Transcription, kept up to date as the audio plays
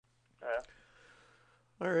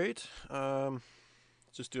All right.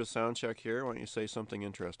 Just do a sound check here. Why don't you say something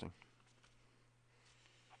interesting?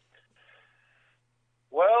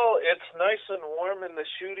 Well, it's nice and warm in the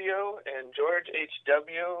studio, and George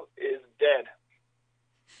H.W. is dead.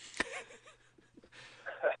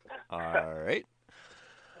 All right.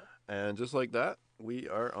 And just like that, we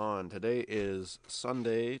are on. Today is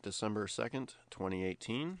Sunday, December 2nd,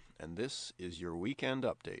 2018, and this is your weekend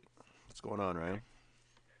update. What's going on, Ryan?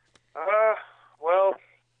 Well,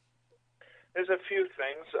 there's a few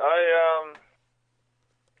things.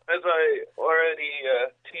 As I already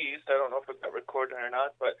teased, I don't know if it got recorded or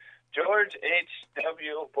not, but George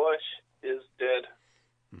H.W. Bush is dead.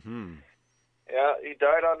 Mm-hmm. Yeah, he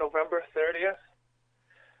died on November 30th.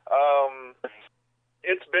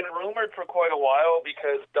 It's been rumored for quite a while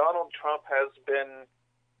because Donald Trump has been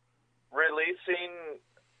releasing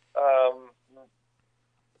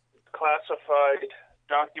classified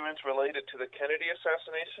documents related to the Kennedy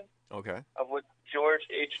assassination, Okay. of which George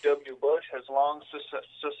H.W. Bush has long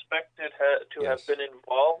suspected to have Yes. been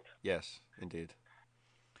involved. Yes, indeed.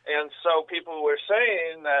 And so people were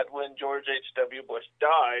saying that when George H.W. Bush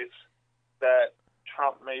dies, that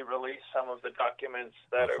Trump may release some of the documents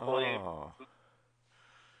that are believed. Oh,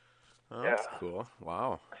 that's Yeah. cool.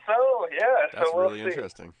 Wow. So, yeah, That's so we'll really see.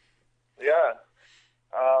 interesting. Yeah.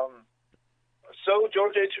 So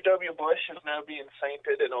George H.W. Bush is now being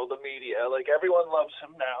sainted in all the media. Like, everyone loves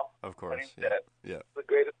him now. Of And course. he's Yeah. dead. Yeah. The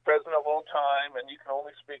greatest president of all time, and you can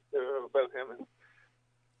only speak about him. And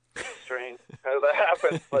it's strange how that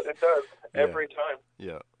happens, but it does every time.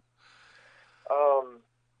 Yeah.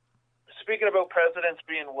 Speaking about presidents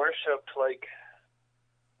being worshipped like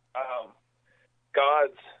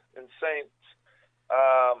gods and saints,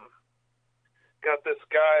 got this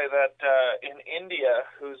guy that in India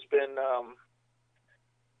who's been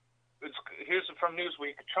here's from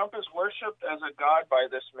Newsweek. Trump is worshipped as a god by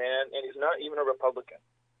this man, and he's not even a Republican.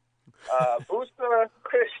 Bhusa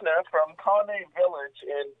Krishna from Kane village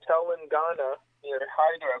in Telangana near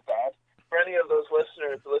Hyderabad. For any of those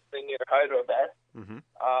listeners listening near Hyderabad, Mm-hmm.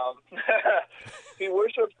 he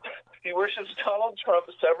worships Donald Trump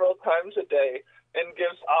several times a day and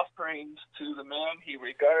gives offerings to the man he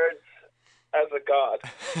regards as a god.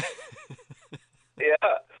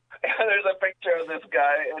 Yeah, and there's a picture of this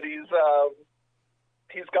guy, and he's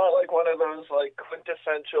got like one of those like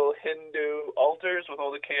quintessential Hindu altars with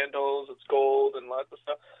all the candles. It's gold and lots of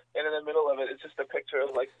stuff, and in the middle of it, it's just a picture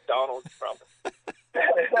of like Donald Trump.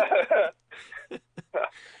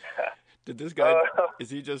 Did this guy?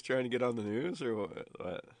 Is he just trying to get on the news or what?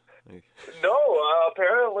 Like, No,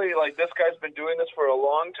 apparently, like this guy's been doing this for a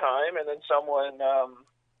long time, and then someone,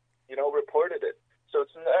 reported it. So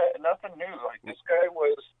it's nothing new. Like this guy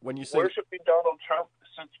was when you say worshiping Donald Trump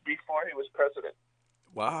since before he was president.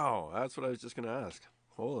 wow, that's what I was just gonna ask.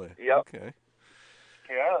 Holy. Yep. Okay.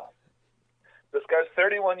 Yeah. This guy's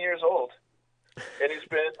 31 years old, and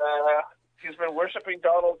he's been worshiping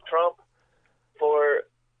Donald Trump for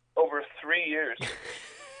over 3 years.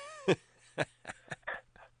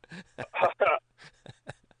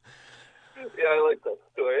 Yeah, I like that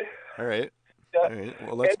story. All right. Yeah. All right.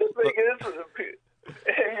 Well, let's. And the thing is,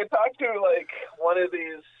 you talk to like one of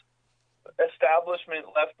these establishment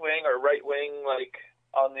left wing or right wing, like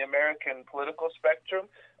on the American political spectrum,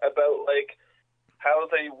 about like how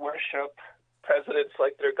they worship presidents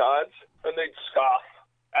like they're gods, and they'd scoff,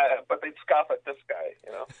 but they'd scoff at this guy,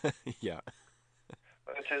 Yeah.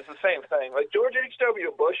 which is the same thing. Like George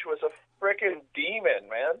H.W. Bush was a freaking demon,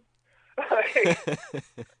 man.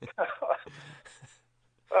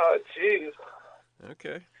 Oh, jeez.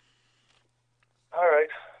 Okay. All right.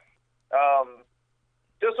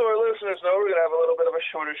 Just so our listeners know, we're going to have a little bit of a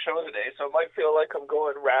shorter show today, so it might feel like I'm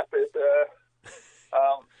going rapid.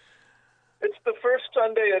 It's the first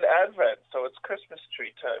Sunday in Advent, so it's Christmas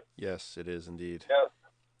tree time. Yes, it is indeed. Yeah.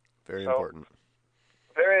 Very So- important.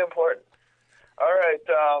 Very important. All right.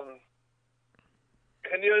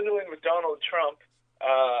 Continuing with Donald Trump.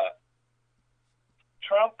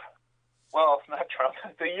 Not Trump.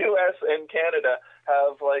 The U.S. and Canada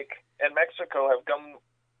and Mexico have come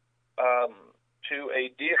to a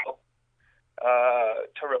deal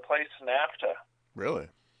to replace NAFTA. Really?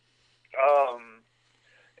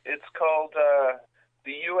 It's called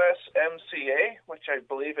the USMCA, which I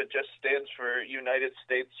believe it just stands for United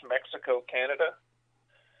States, Mexico, Canada.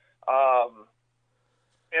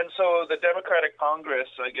 And so the Democratic Congress,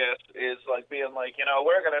 I guess, is like being like,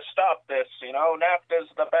 we're going to stop this, NAFTA's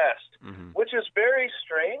the best, which is very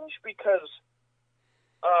strange because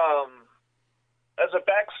as a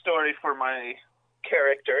backstory for my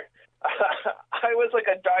character, I was like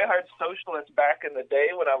a diehard socialist back in the day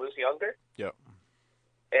when I was younger. Yep.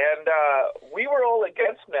 And we were all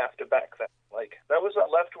against NAFTA back then. Like, that was a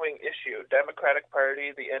left-wing issue. Democratic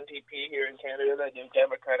Party, the NDP here in Canada, the New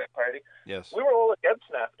Democratic Party. Yes. We were all against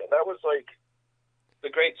NAFTA. That was like the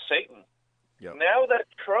great Satan. Yep. Now that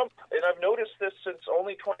Trump, and I've noticed this since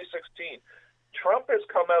only 2016, Trump has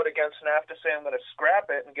come out against NAFTA saying, I'm going to scrap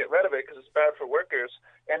it and get rid of it because it's bad for workers.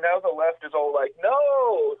 And now the left is all like,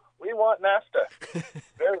 no, we want NAFTA.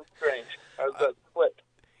 Very strange. How's that split?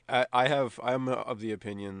 I'm of the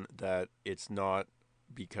opinion that it's not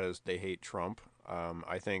because they hate Trump.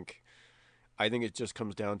 I think it just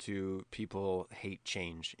comes down to people hate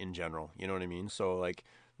change in general. You know what I mean? So like,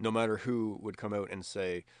 no matter who would come out and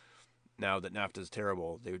say now that NAFTA is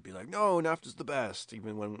terrible, they would be like, no, NAFTA's the best.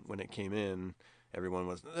 Even when it came in, everyone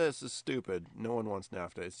was, this is stupid. No one wants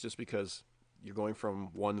NAFTA. It's just because you're going from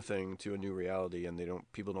one thing to a new reality, and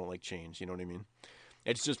people don't like change. You know what I mean?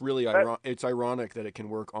 It's just really it's ironic that it can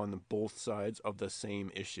work on both sides of the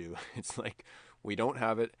same issue. It's like, we don't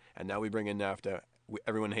have it, and now we bring in NAFTA.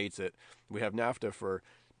 Everyone hates it. We have NAFTA for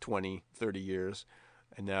 20, 30 years,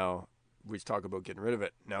 and now we talk about getting rid of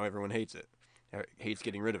it. Now everyone hates it. Hates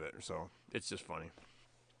getting rid of it. So it's just funny.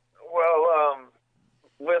 Well,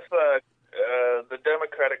 with the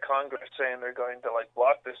Democratic Congress saying they're going to like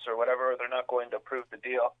block this or whatever, or they're not going to approve the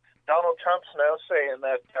deal, Donald Trump's now saying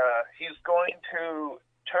that he's going to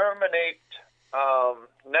terminate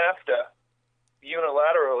NAFTA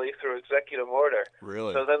unilaterally through executive order.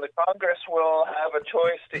 Really? So then the Congress will have a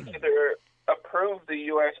choice to either approve the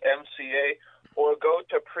USMCA or go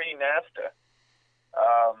to pre-NAFTA.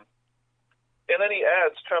 And then he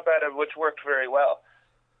adds, Trump added, which worked very well.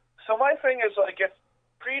 So my thing is, like, if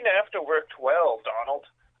pre-NAFTA worked well, Donald,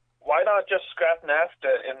 why not just scrap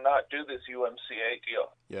NAFTA and not do this UMCA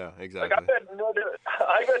deal? Yeah, exactly. Like,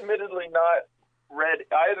 I've admittedly not read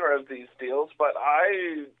either of these deals, but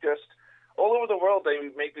all over the world they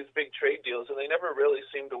make these big trade deals, and they never really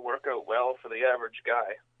seem to work out well for the average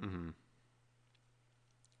guy. Mm-hmm.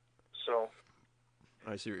 So,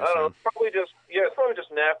 I see what I you're don't know. saying. It's probably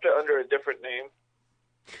just NAFTA under a different name.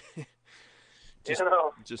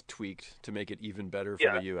 Just tweaked to make it even better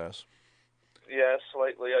for the U.S. Yeah,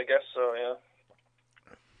 slightly, I guess so. Yeah.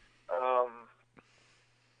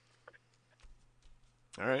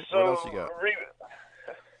 All right. So, what else you got?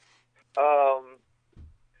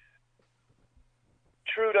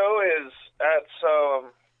 Trudeau is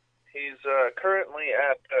he's currently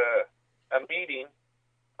at a meeting,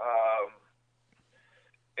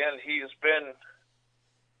 and he's been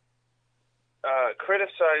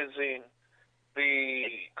criticizing the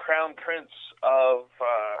Crown Prince of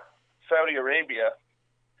Saudi Arabia,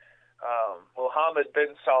 Mohammed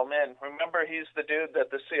bin Salman. Remember, he's the dude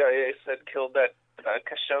that the CIA said killed that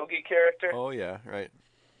Khashoggi character? Oh, yeah, right.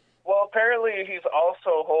 Well, apparently he's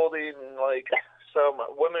also holding, like, some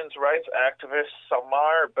women's rights activist,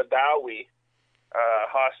 Samar Badawi,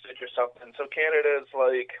 hostage or something. So Canada's,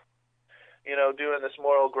 like, doing this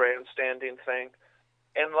moral grandstanding thing.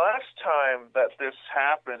 And last time that this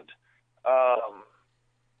happened,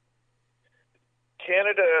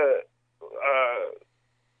 Canada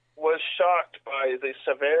was shocked by the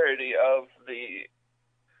severity of the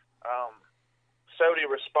Saudi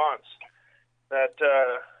response. That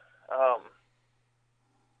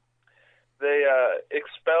they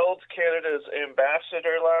expelled Canada's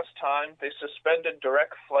ambassador last time. They suspended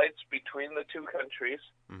direct flights between the two countries.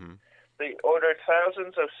 Mm-hmm. They ordered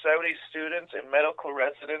thousands of Saudi students and medical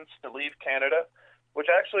residents to leave Canada, which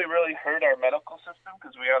actually really hurt our medical system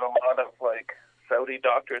because we had a lot of, like, Saudi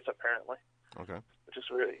doctors, apparently. Okay. Which is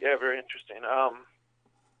really, very interesting.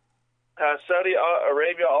 Saudi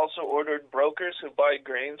Arabia also ordered brokers who buy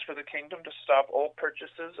grains for the kingdom to stop all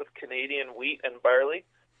purchases of Canadian wheat and barley.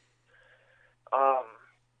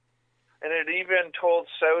 And it even told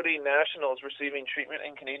Saudi nationals receiving treatment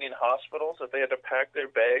in Canadian hospitals that they had to pack their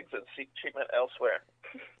bags and seek treatment elsewhere.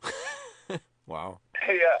 Wow.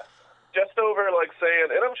 Yeah. Just over, like,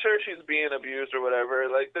 saying, and I'm sure she's being abused or whatever,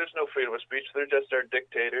 like, there's no freedom of speech. They're just our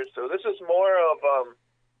dictators. So this is more of,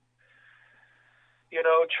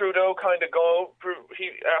 Trudeau kind of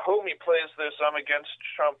at home he plays this I'm against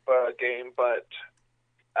Trump game, but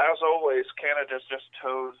as always, Canada's just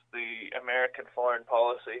toes the American foreign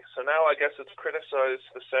policy. So now I guess it's criticized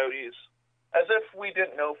the Saudis as if we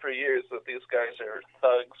didn't know for years that these guys are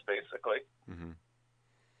thugs, basically. Mm-hmm.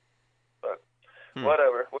 But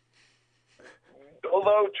whatever.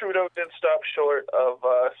 Although Trudeau did stop short of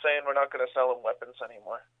saying we're not going to sell them weapons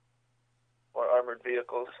anymore or armored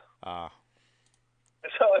vehicles.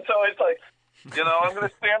 So it's always like, I'm going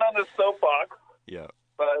to stand on this soapbox. Yeah.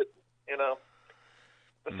 But,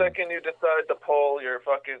 The second you decide to pull your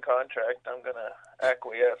fucking contract, I'm gonna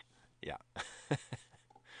acquiesce. Yeah.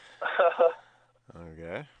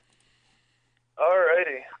 Okay.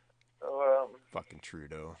 Alrighty. So, Fucking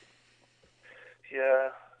Trudeau.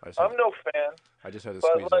 yeah, I'm no fan. I just had to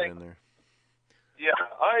but, squeeze that in there. Yeah,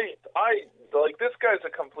 I like this guy's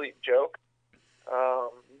a complete joke,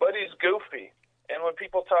 but he's goofy. And when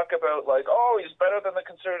people talk about like, oh, he's better than the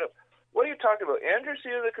conservative, what are you talking about? Andrew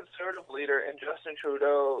Scheer, the conservative leader, and Justin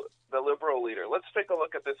Trudeau, the liberal leader. Let's take a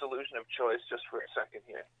look at this illusion of choice just for a second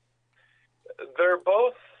here. They're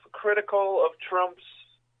both critical of Trump's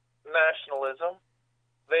nationalism.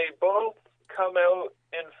 They both come out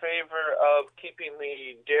in favor of keeping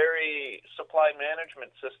the dairy supply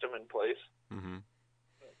management system in place. Mm-hmm.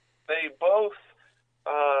 They both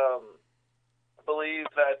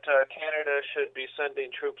believe that Canada should be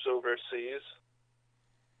sending troops overseas.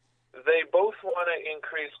 They both want to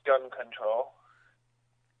increase gun control.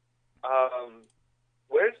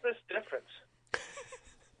 Where's this difference?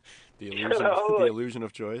 The illusion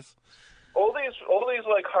of choice. All these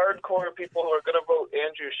like hardcore people who are going to vote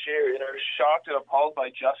Andrew Scheer and are shocked and appalled by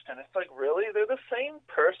Justin. It's like, really? They're the same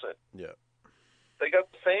person. Yeah. They got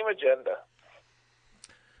the same agenda.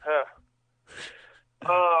 Huh.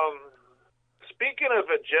 Speaking of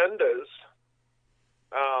agendas,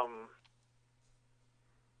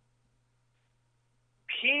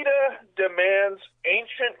 PETA demands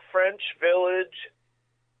ancient French village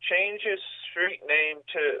change its street name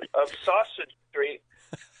of Sausage Street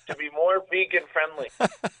to be more vegan friendly.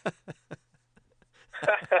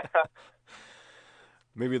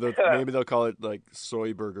 Maybe they'll call it like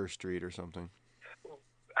Soy Burger Street or something.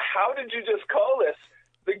 How did you just call this?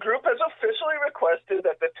 The group has officially requested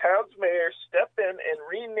that the town's mayor step in and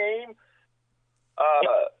rename.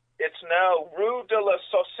 It's now Rue de la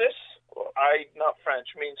Saucisse. Not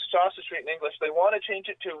French, means Sausage Street in English. They want to change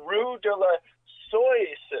it to Rue de la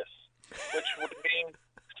Soisis, which would mean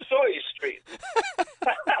Soy Street.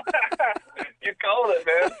 You called it,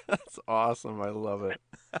 man. That's awesome. I love it.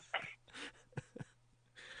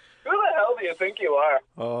 Who the hell do you think you are?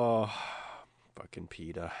 Oh, fucking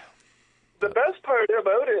PETA. The best part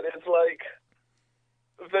about it is, like,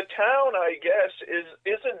 the town, I guess,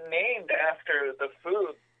 isn't named after the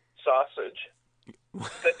food sausage.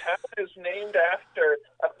 The town is named after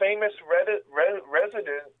a famous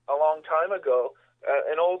resident a long time ago,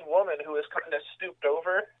 an old woman who was kind of stooped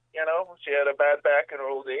over, you know. She had a bad back in her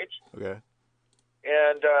old age. Okay.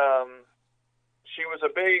 And she was a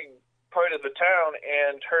big part of the town,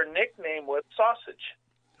 and her nickname was Sausage.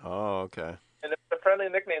 Oh, okay. And it's a friendly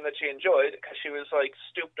nickname that she enjoyed because she was, like,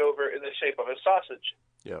 stooped over in the shape of a sausage.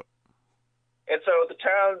 Yep. And so the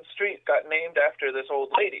town street got named after this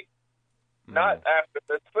old lady, not after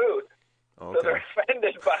this food. Okay. So they're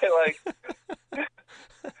offended by, like...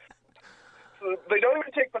 So they don't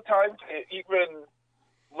even take the time to even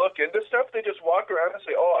look into stuff. They just walk around and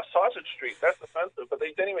say, oh, a sausage street, that's offensive. But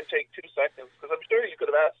they didn't even take 2 seconds, because I'm sure you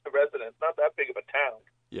could have asked the residents. Not that big of a town.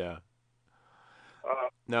 Yeah.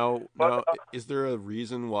 Now, is there a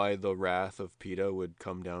reason why the wrath of PETA would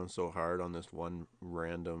come down so hard on this one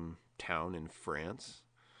random town in France?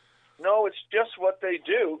 No, it's just what they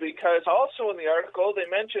do, because also in the article they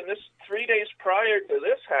mentioned this 3 days prior to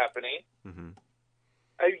this happening,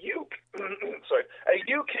 a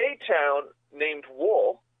UK town named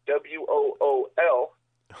Wool, W-O-O-L,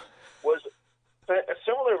 was sent a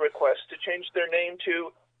similar request to change their name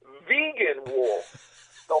to Vegan Wool.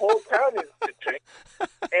 The whole town is ditching,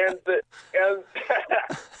 and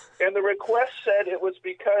the request said it was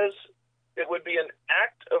because it would be an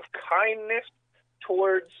act of kindness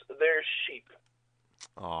towards their sheep.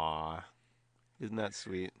 Aw, isn't that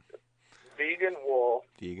sweet? Vegan wool.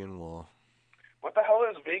 Vegan wool. What the hell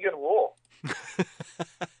is vegan wool?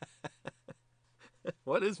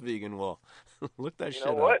 What is vegan wool? Look that shit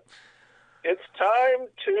up. You know what? It's time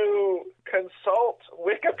to consult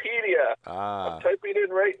Wikipedia. I'm typing in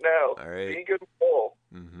right now. All right. Vegan wool.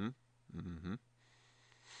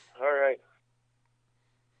 All right.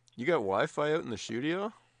 You got Wi-Fi out in the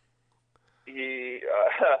studio?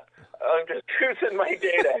 I'm just cruising my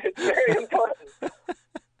data. It's very important.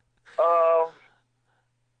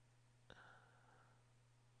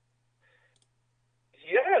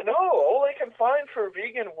 Yeah, no. All I can find for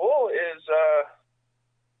vegan wool is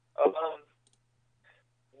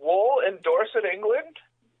wool in Dorset, England.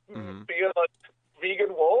 Being like vegan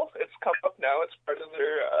wool, it's come up now. It's part of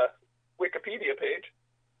their Wikipedia page.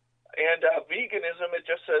 And veganism, it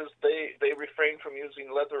just says they refrain from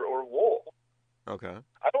using leather or wool. Okay.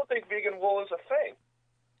 I don't think vegan wool is a thing.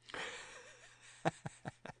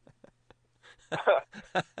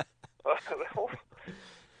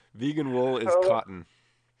 Vegan wool is So, cotton.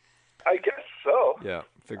 I guess so. Yeah,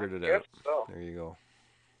 figured it I guess out. so. There you go.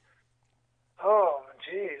 Oh,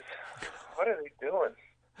 jeez. What are they doing?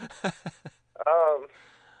 Um,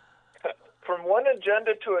 from one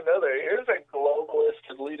agenda to another, here's a globalist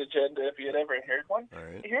elite agenda if you had ever heard one. All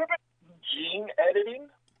right. You hear about gene editing?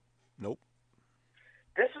 Nope.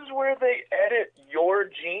 This is where they edit your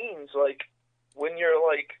genes, like, when you're,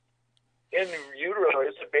 like, in utero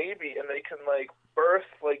as a baby, and they can, like, birth,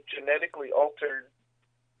 like, genetically altered,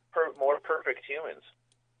 more perfect humans.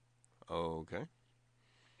 Okay.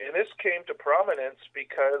 And this came to prominence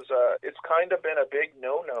because it's kind of been a big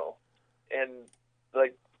no-no in,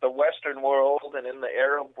 like, the Western world and in the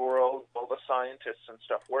Arab world, all the scientists and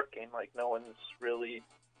stuff working, like, no one's really...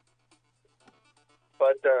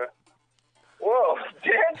 But, whoa,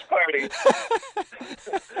 dance party!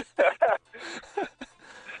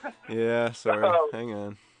 Yeah, sorry. Hang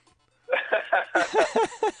on.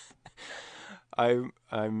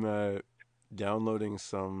 I'm downloading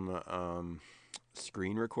some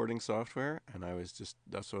screen recording software, and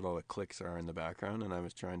that's what all the clicks are in the background, and I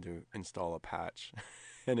was trying to install a patch,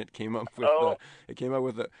 and it came up with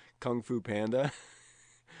a Kung Fu Panda.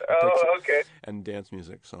 Okay. And dance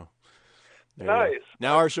music, so nice.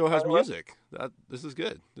 Now our show has music. This is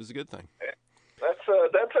good. This is a good thing.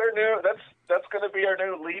 That's our new that's going to be our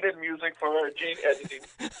new lead-in music for our gene editing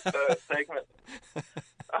segment.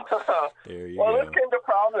 There you well, go. this came to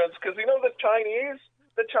prominence because the Chinese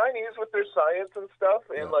with their science and stuff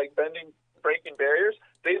and like breaking barriers,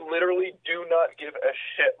 they literally do not give a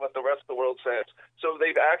shit what the rest of the world says. So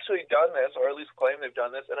they've actually done this, or at least claim they've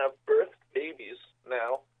done this, and have birthed babies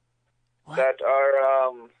now that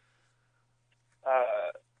are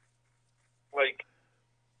like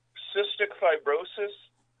cystic fibrosis,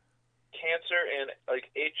 cancer, and like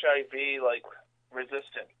HIV like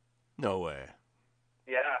resistant. No way.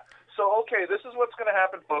 Yeah. So, okay, this is what's going to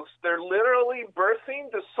happen, folks. They're literally birthing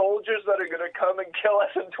the soldiers that are going to come and kill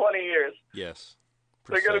us in 20 years. Yes.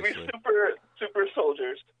 Precisely. They're going to be super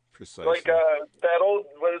soldiers. Precisely. Like that old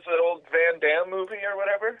Van Damme movie or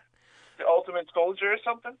whatever? The Ultimate Soldier or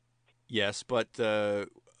something? Yes, but there's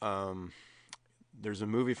a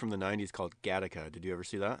movie from the 90s called Gattaca. Did you ever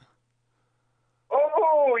see that?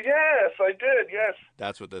 Oh, yes, I did, yes.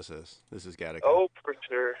 That's what this is. This is Gattaca. Oh, for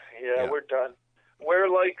sure. Yeah, we're done. Where,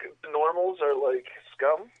 like, the normals are, like,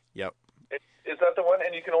 scum? Yep. Is that the one?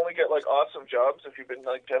 And you can only get, like, awesome jobs if you've been,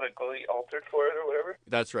 like, genetically altered for it or whatever?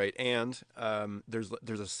 That's right. And there's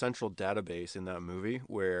a central database in that movie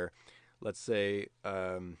where, let's say,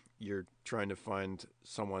 you're trying to find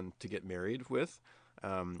someone to get married with.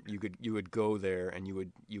 You would go there and you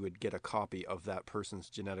would get a copy of that person's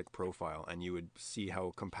genetic profile, and you would see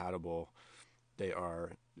how compatible they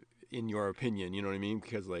are, in your opinion. You know what I mean?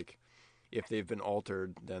 Because, like, if they've been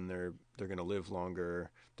altered, then they're going to live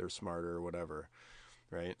longer, they're smarter, whatever,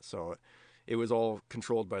 right? So it was all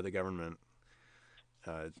controlled by the government.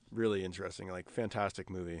 Really interesting, like, fantastic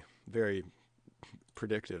movie, very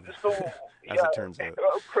predictive, as it turns out.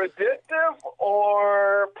 Predictive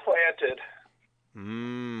or planted?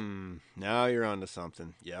 Now you're onto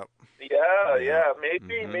something. Yep. Yeah.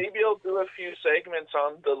 Maybe I'll do a few segments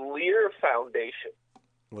on the Lear Foundation.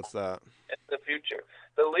 What's that? In the future.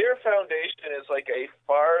 The Lear Foundation is like a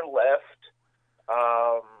far left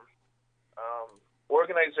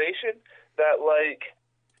organization that like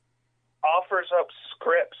offers up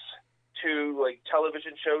scripts to like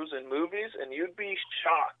television shows and movies, and you'd be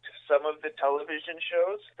shocked some of the television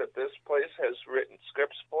shows that this place has written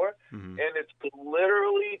scripts for, and it's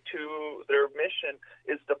literally to their mission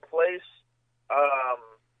is to place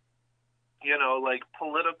like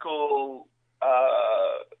political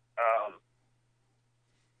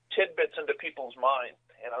tidbits into people's mind,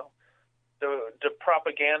 to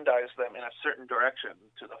propagandize them in a certain direction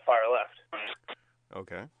to the far left.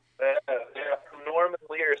 Okay. Norman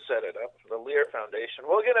Lear set it up, the Lear Foundation.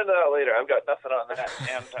 We'll get into that later. I've got nothing on that.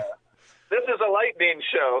 And this is a lightning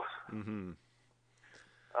show.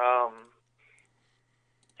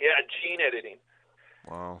 Gene editing.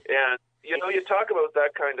 Wow. And, you talk about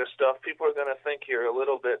that kind of stuff, people are going to think you're a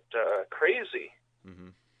little bit crazy.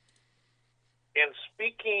 And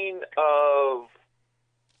speaking of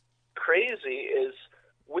crazy is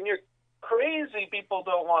when you're crazy, people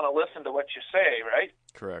don't want to listen to what you say, right?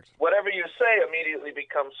 Correct. Whatever you say immediately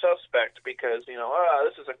becomes suspect because,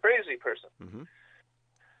 this is a crazy person.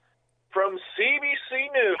 From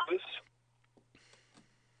CBC News,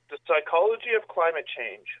 The Psychology of Climate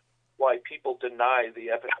Change, Why People Deny the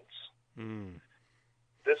Evidence.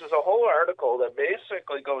 This is a whole article that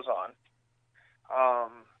basically goes on.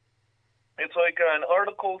 It's like an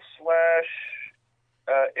article /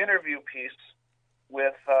 interview piece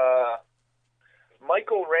with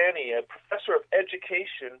Michael Ranney, a professor of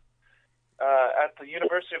education at the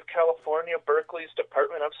University of California, Berkeley's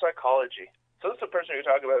Department of Psychology. So this is the person who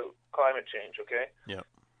talk about climate change, okay? Yeah.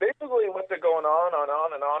 Basically, what they're going on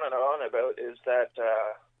about is that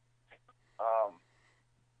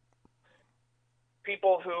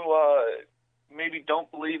people who maybe don't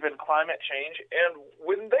believe in climate change, and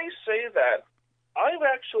when they say that, I've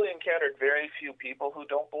actually encountered very few people who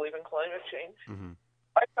don't believe in climate change. Mm-hmm.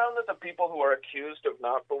 I found that the people who are accused of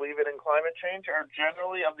not believing in climate change are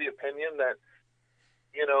generally of the opinion that,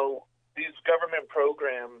 you know, these government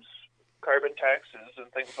programs, carbon taxes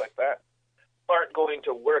and things like that, aren't going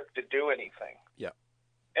to work to do anything. Yeah.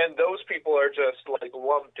 And those people are just like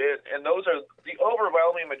lumped in. And those are the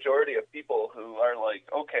overwhelming majority of people who are like,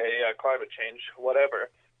 okay, climate change,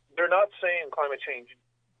 whatever. They're not saying climate change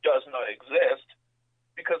does not exist,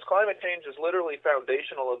 because climate change is literally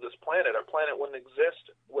foundational of this planet. Our planet wouldn't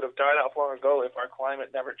exist, would have died off long ago if our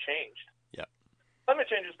climate never changed. Yeah. Climate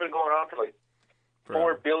change has been going on for like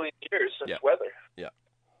 4 billion years since weather. Yeah.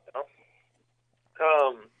 You know?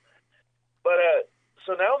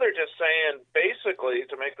 So now they're just saying, basically,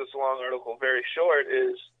 to make this long article very short,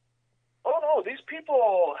 is, oh no, these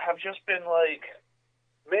people have just been like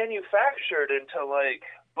manufactured into like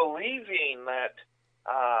believing that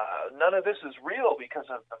none of this is real because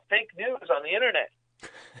of the fake news on the internet.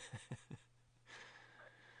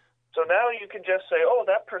 So now you can just say, oh,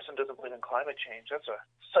 that person doesn't believe in climate change. That's a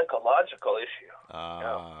psychological issue.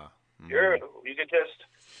 You can just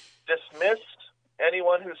dismiss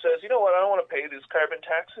anyone who says, you know what, I don't want to pay these carbon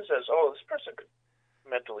taxes as, oh, this person could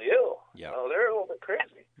be mentally ill. Yeah. Oh, they're a little bit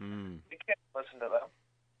crazy. You can't listen to them.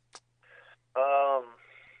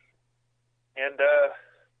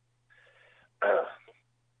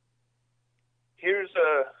 Here's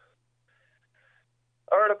a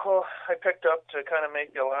article I picked up to kind of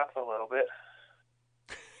make you laugh a little bit.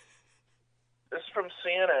 This is from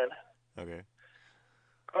CNN. Okay.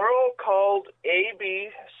 Girl called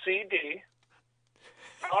ABCD,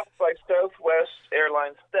 off by Southwest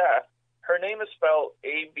Airlines staff. Her name is spelled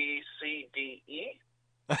ABCDE,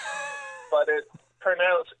 but it's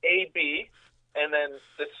pronounced AB, and then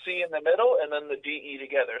the C in the middle, and then the DE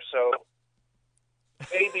together. So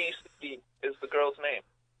ABCD is the girl's name.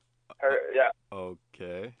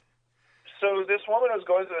 Okay. So this woman was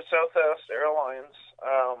going to the Southwest Airlines,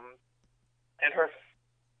 and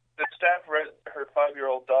the staff read her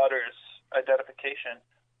 5-year-old daughter's identification,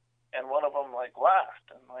 and one of them like laughed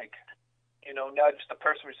and like, you know, nudged the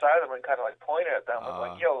person beside them and kind of like pointed at them and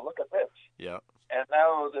like, yo, look at this. Yeah. And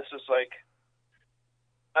now this is like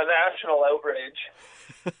a national outrage.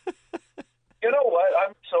 You know what?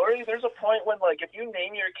 I'm sorry. There's a point when, like, if you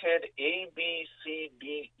name your kid A, B, C,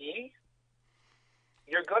 D, E,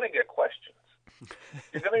 you're going to get questions.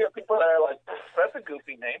 You're going to get people that are like, that's a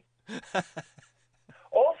goofy name.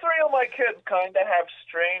 All 3 of my kids kind of have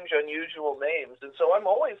strange, unusual names, and so I'm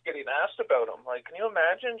always getting asked about them. Like, can you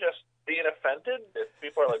imagine just being offended if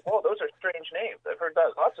people are like, whoa, those are strange names? I've heard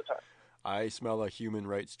that lots of times. I smell a human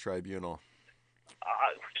rights tribunal.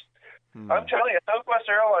 I'm telling you, Southwest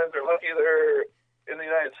Airlines are lucky they're in the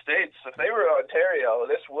United States. If they were in Ontario,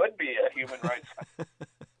 this would be a human rights.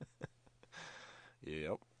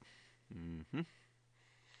 Yep. Mm-hmm.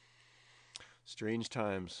 Strange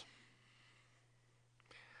times.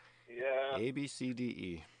 Yeah. A, B, C, D,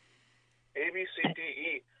 E. A, B, C, D,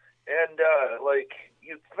 E. And, like,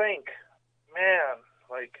 you'd think, man,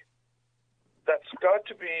 like, that's got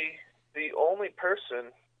to be the only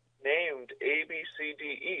person named A, B, C, D,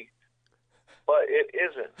 E. But it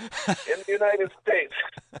isn't. In the United States,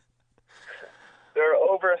 there are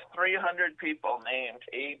over 300 people named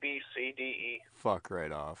A, B, C, D, E. Fuck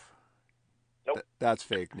right off. Nope. That's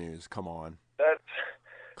fake news. Come on.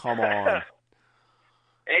 Come on.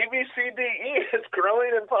 A, B, C, D, E is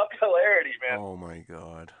growing in popularity, man. Oh, my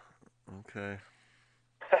God. Okay.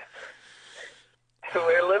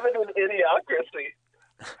 We're living in idiocracy.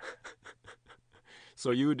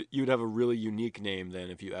 So you'd have a really unique name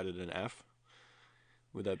then if you added an F?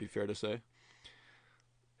 Would that be fair to say?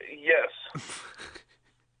 Yes.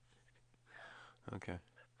 Okay.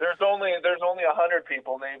 There's only 100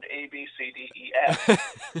 people named A, B, C, D, E, F.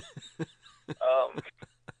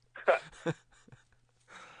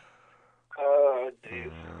 Oh,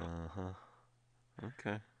 dude.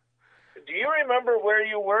 Okay. Do you remember where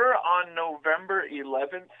you were on November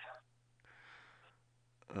 11th?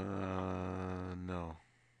 No.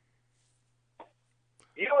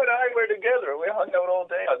 You and I were together. We hung out all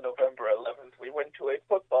day on November 11th. We went to a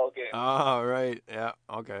football game. Oh, right. Yeah.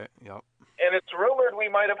 Okay. Yep. And it's rumored we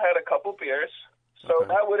might have had a couple beers. So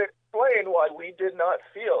that would explain why we did not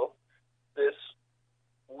feel this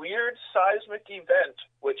weird seismic event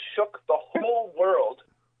which shook the whole world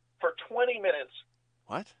for 20 minutes.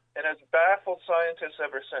 What? And has baffled scientists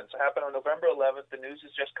ever since. It happened on November 11th. The news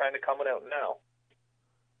is just kind of coming out now.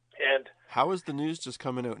 And how is the news just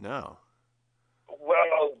coming out now?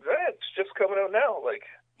 Well, it's just coming out now. Like,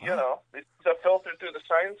 you know, it's a filter through the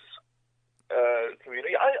science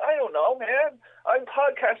community. I don't know, man. I'm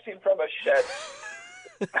podcasting from a shed.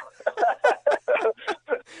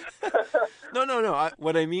 No.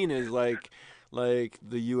 What I mean is like the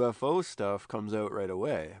UFO stuff comes out right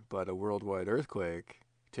away, but a worldwide earthquake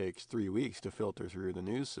takes 3 weeks to filter through the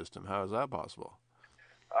news system. How is that possible?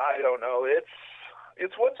 I don't know.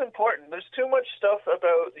 It's what's important. There's too much stuff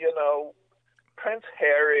about, you know, Prince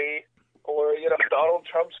Harry or, you know, Donald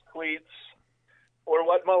Trump's tweets or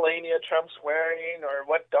what Melania Trump's wearing or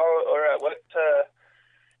what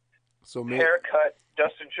haircut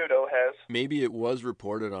Justin Trudeau has. Maybe it was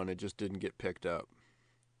reported on, it just didn't get picked up.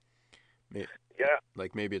 Yeah.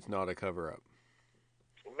 Like maybe it's not a cover-up.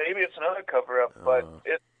 Maybe it's not a cover-up, but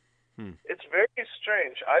it's very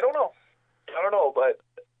strange. I don't know, but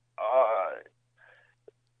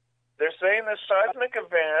they're saying this seismic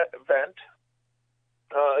event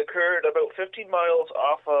occurred about 15 miles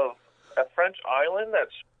off of a French island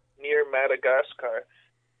that's near Madagascar,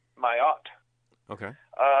 Mayotte. Okay.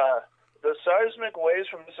 The seismic waves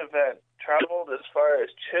from this event traveled as far as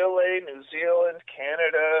Chile, New Zealand,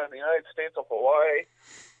 Canada, the United States of Hawaii,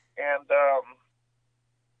 and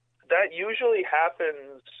that usually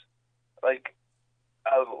happens like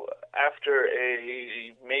after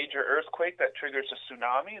a major earthquake that triggers a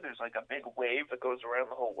tsunami. There's like a big wave that goes around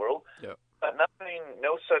the whole world. Yep. But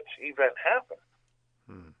no such event happened.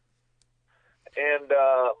 And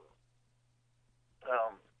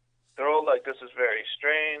they're all like, this is very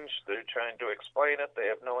strange. They're trying to explain it. They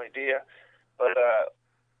have no idea. But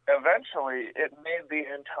eventually it made the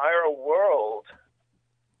entire world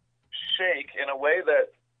shake in a way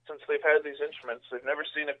that, since they've had these instruments, they've never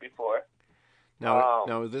seen it before.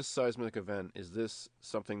 Now, this seismic event, is this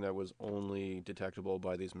something that was only detectable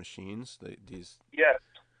by these machines? These? Yes.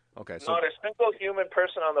 Okay. So not a single human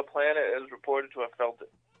person on the planet is reported to have felt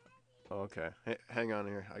it. Okay. Hey, hang on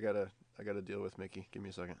here. I gotta deal with Mickey. Give me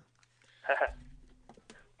a second.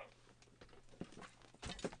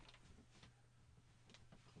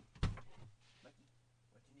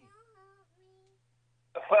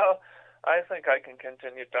 Well, I think I can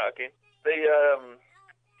continue talking. The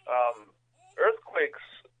earthquakes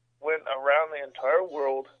went around the entire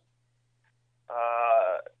world.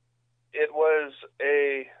 It was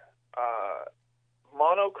a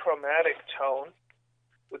monochromatic tone,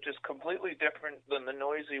 which is completely different than the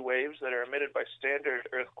noisy waves that are emitted by standard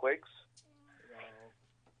earthquakes.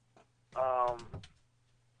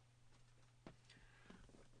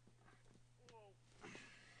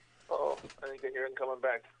 I think I hear him coming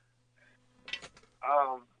back.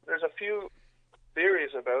 There's a few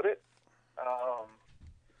theories about it.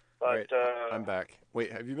 But Right, I'm back.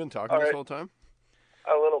 Wait, have you been talking this whole time?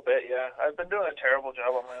 A little bit, yeah. I've been doing a terrible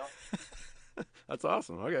job on my own. That's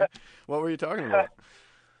awesome. Okay. What were you talking about?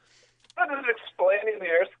 I'm just explaining the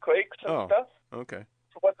earthquakes and stuff. Okay.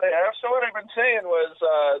 What they have. So what I've been saying was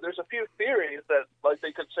there's a few theories that, like,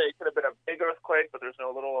 they could say it could have been a big earthquake, but there's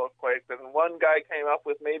no little earthquake. And one guy came up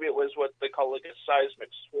with maybe it was what they call like a seismic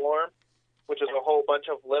swarm, which is a whole bunch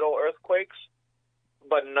of little earthquakes,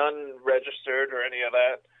 but none registered or any of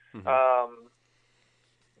that. Mm-hmm.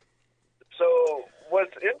 So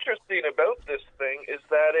what's interesting about this thing is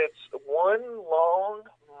that it's one long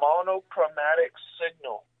monochromatic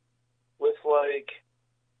signal with like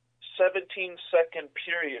 17-second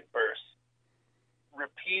period bursts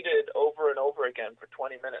repeated over and over again for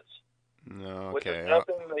 20 minutes. No, okay. Which is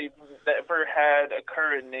nothing they've never had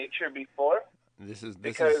occur in nature before. This is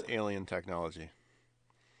alien technology.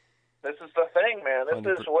 This is the thing, man.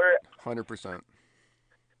 This is where 100%.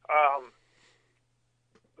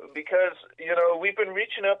 Because, you know, we've been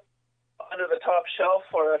reaching up under the top shelf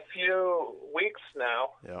for a few weeks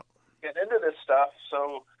now. Yeah. Get into this stuff.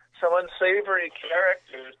 So some unsavory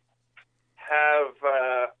characters have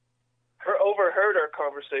overheard our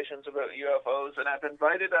conversations about UFOs and have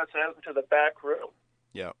invited us out into the back room.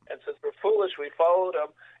 Yeah. And since we're foolish, we followed them,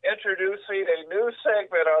 introducing a new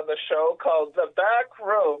segment on the show called The Back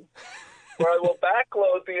Room, where I will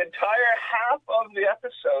backload the entire half of the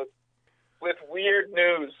episode with weird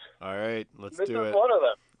news. All right, let's do it. This is one of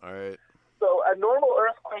them. All right. So a normal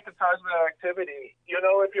earthquake and seismic activity, you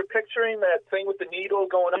know, if you're picturing that thing with the needle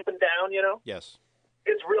going up and down, you know? Yes.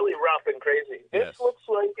 It's really rough and crazy. This looks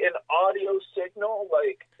like an audio signal.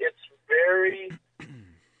 Like, it's very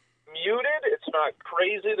muted. It's not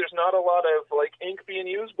crazy. There's not a lot of like ink being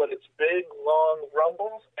used, but it's big, long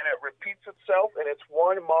rumbles, and it repeats itself, and it's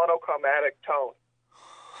one monochromatic tone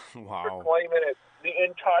Wow. for 20 minutes. The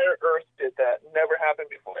entire Earth did that. Never happened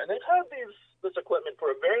before. And they've had this equipment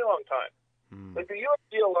for a very long time. Like the U.S.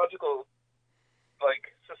 Geological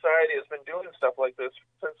Society has been doing stuff like this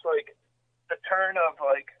since like the turn of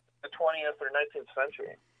like the 20th or 19th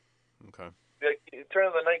century. Okay. Like the turn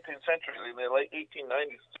of the 19th century, in the late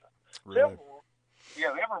 1890s. Really? They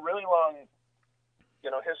have a really long,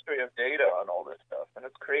 history of data on all this stuff, and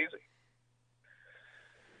it's crazy.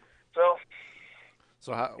 So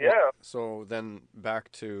how? Yeah. So then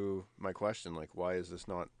back to my question, like, why is this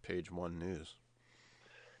not Page One news?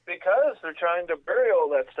 Because they're trying to bury all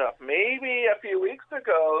that stuff. Maybe a few weeks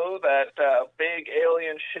ago, that big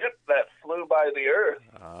alien ship that flew by the Earth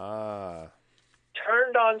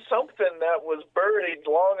turned on something that was buried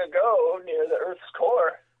long ago near the Earth's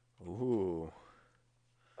core. Ooh.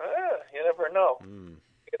 You never know. You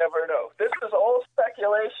never know. This is all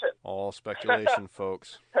speculation. All speculation,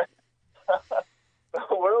 folks. The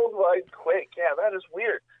worldwide quake. Yeah, that is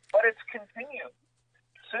weird. But it's continued.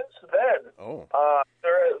 Since then, there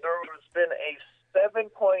has been a 7.0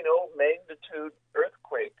 magnitude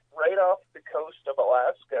earthquake right off the coast of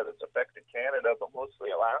Alaska that's affected Canada, but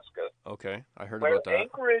mostly Alaska. Okay, I heard about that.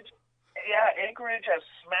 Anchorage has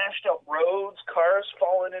smashed up roads, cars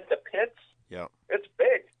fallen into pits. Yeah. It's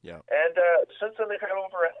big. Yeah. And since then, they've had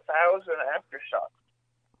over 1,000 aftershocks.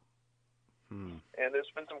 And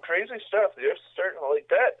there's been some crazy stuff. There's certainly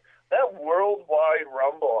that worldwide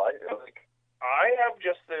rumble. I have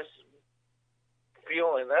just this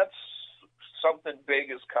feeling that's something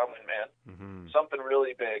big is coming, man. Something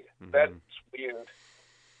really big. That's weird.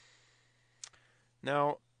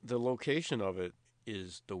 Now, the location of it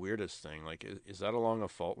is the weirdest thing. Like, is that along a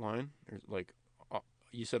fault line? Or, like,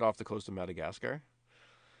 you said off the coast of Madagascar?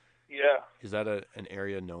 Yeah. Is that an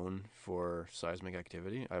area known for seismic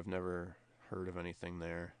activity? I've never heard of anything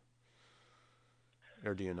there.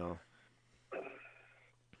 Or do you know?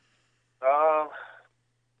 I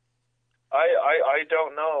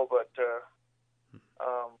don't know, but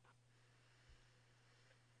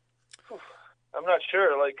I'm not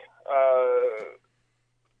sure.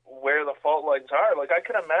 Where the fault lines are. Like, I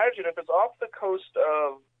can imagine if it's off the coast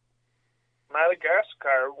of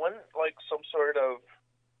Madagascar, wouldn't some sort of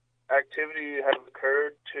activity have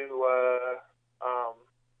occurred to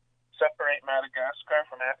separate Madagascar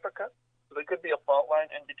from Africa? So there could be a fault line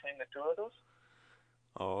in between the two of those.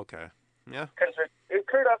 Oh, okay. Yeah. Because it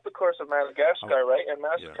occurred off the course of Madagascar, right? And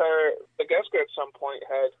Madagascar at some point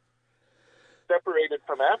had separated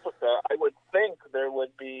from Africa. I would think there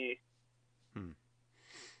would be.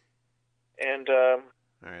 And all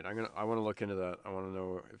right, I want to look into that. I want to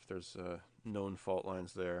know if there's known fault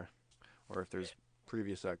lines there, or if there's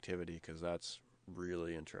previous activity, because that's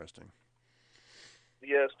really interesting.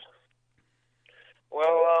 Yes.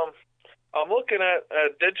 Well, I'm looking at a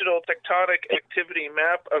digital tectonic activity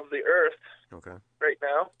map of the Earth right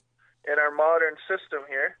now in our modern system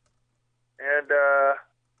here. And,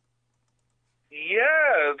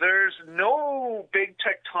 there's no big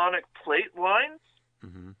tectonic plate lines.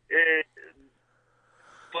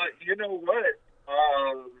 But you know what?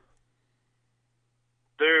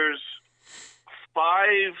 There's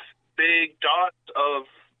 5 big dots of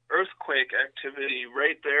earthquake activity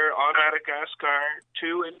right there on Madagascar,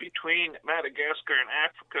 2 in between Madagascar and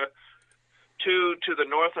Africa, 2 to the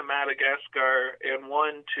north of Madagascar, and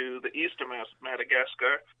 1 to the east of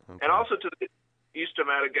Madagascar. And also to the east of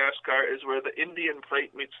Madagascar is where the Indian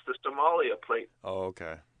plate meets the Somalia plate. Oh,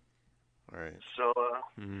 okay. All right. So,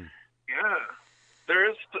 there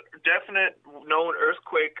is definite known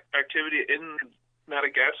earthquake activity in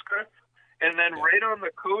Madagascar. And then right on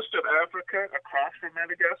the coast of Africa, across from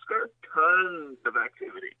Madagascar, tons of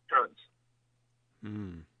activity. Tons.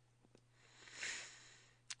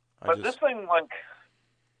 This thing,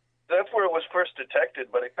 that's where it was first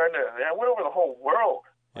detected, but it kind of went over the whole world.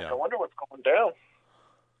 I wonder what's going down.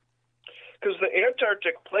 Because the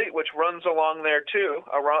Antarctic plate, which runs along there too,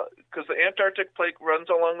 because the Antarctic plate runs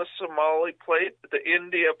along the Somali plate, the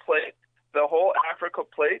India plate, the whole Africa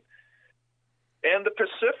plate, and the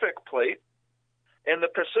Pacific plate. And the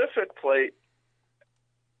Pacific plate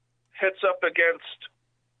hits up against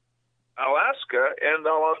Alaska and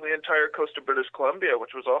along the entire coast of British Columbia,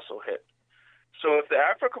 which was also hit. So if the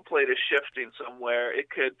Africa plate is shifting somewhere,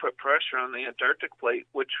 it could put pressure on the Antarctic plate,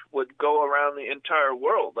 which would go around the entire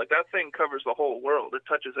world. Like, that thing covers the whole world. It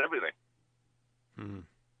touches everything.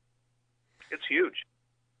 It's huge.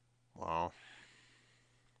 Wow.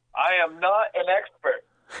 I am not an expert.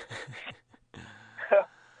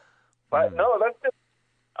 But no, that's just,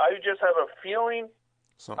 I just have a feeling.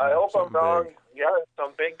 Something, I hope I'm something wrong. big. Yeah,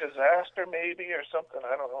 some big disaster maybe or something.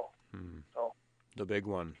 I don't know. So, The big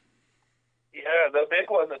one. yeah, the big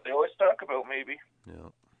one that they always talk about maybe.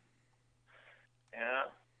 Yeah. Yeah.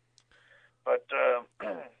 But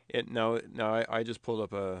I just pulled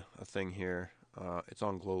up a thing here. It's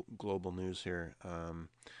on global news here.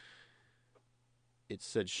 It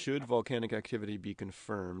said, should volcanic activity be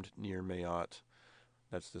confirmed near Mayotte,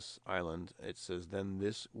 that's this island, it says then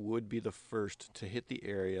this would be the first to hit the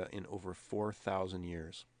area in over 4,000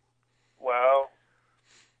 years. wow.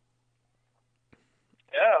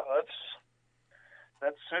 Yeah,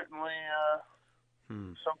 that's certainly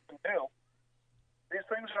something new. These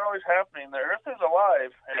things are always happening. The Earth is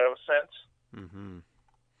alive in a sense. Mm-hmm.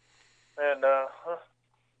 And I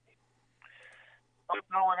hope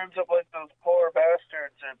no one ends up like those poor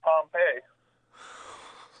bastards in Pompeii.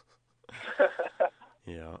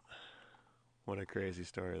 Yeah. What a crazy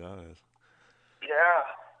story that is. Yeah.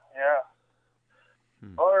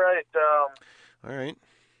 All right. All right.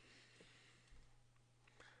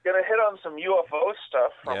 Gonna hit on some UFO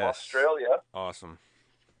stuff from Australia. Awesome.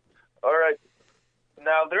 All right.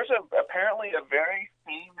 Now, there's apparently a very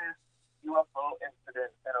famous UFO incident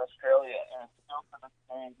in Australia, and it's still to this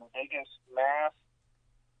day the biggest mass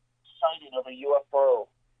sighting of a UFO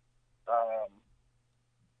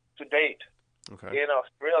to date in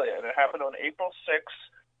Australia. And it happened on April 6,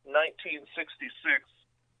 1966.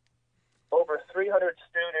 Over 300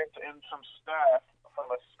 students and some staff from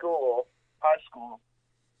a school, high school,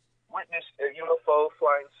 witnessed a UFO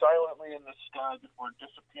flying silently in the sky before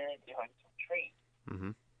disappearing behind some trees.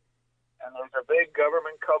 Mm-hmm. And there was a big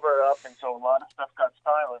government cover-up, and so a lot of stuff got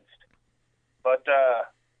silenced. But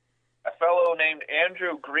a fellow named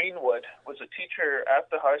Andrew Greenwood was a teacher at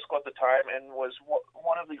the high school at the time and was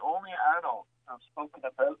one of the only adults who have spoken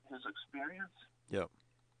about his experience. Yep.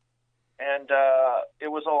 And it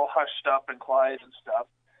was all hushed up and quiet and stuff.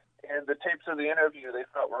 And the tapes of the interview they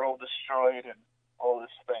thought were all destroyed and all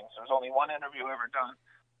this thing. So there's only one interview ever done.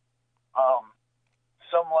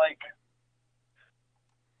 Some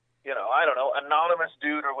I don't know, anonymous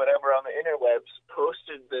dude or whatever on the interwebs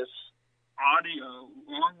posted this audio,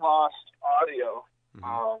 long lost audio,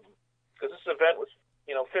 because this event was,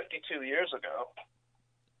 52 years ago.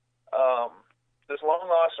 This long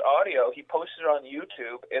lost audio, he posted it on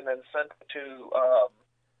YouTube and then sent it to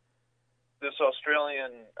this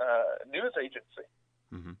Australian news agency.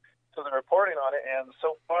 Mm-hmm. So they're reporting on it, and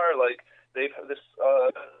so far, this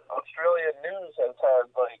Australian news has had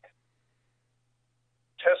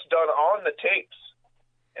tests done on the tapes,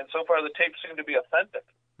 and so far the tapes seem to be authentic.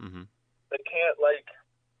 Mm-hmm. They can't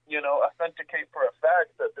authenticate for a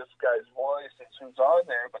fact that this guy's voice is who's on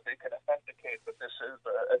there, but they can authenticate that this is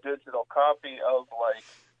a digital copy of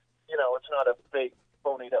it's not a fake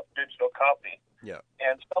phonied up digital copy. Yeah.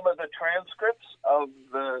 And some of the transcripts of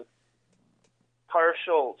the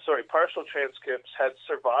partial transcripts had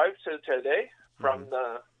survived to today from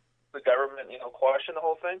the government, quashing the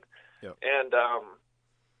whole thing. Yep. And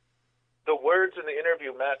the words in the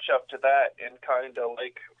interview match up to that and kind of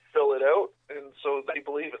fill it out, and so they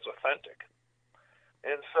believe it's authentic.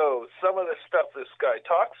 And so some of the stuff this guy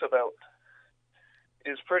talks about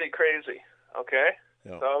is pretty crazy. Okay.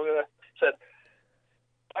 Yep. So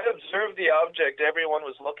I observed the object everyone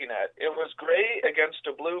was looking at. It was gray against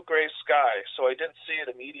a blue-gray sky, so I didn't see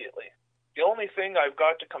it immediately. The only thing I've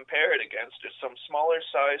got to compare it against is some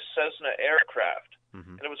smaller-sized Cessna aircraft,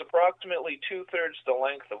 and it was approximately 2/3 the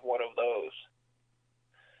length of one of those.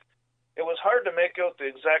 It was hard to make out the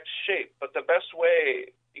exact shape, but the best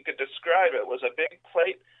way you could describe it was a big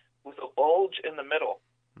plate with a bulge in the middle.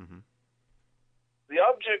 Mm-hmm. The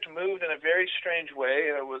object moved in a very strange way,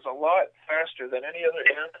 and it was a lot faster than any other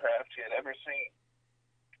aircraft he had ever seen.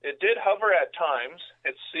 It did hover at times.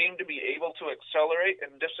 It seemed to be able to accelerate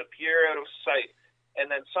and disappear out of sight,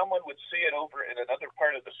 and then someone would see it over in another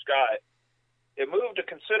part of the sky. It moved a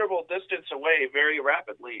considerable distance away very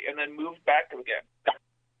rapidly, and then moved back again.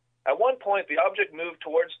 At one point, the object moved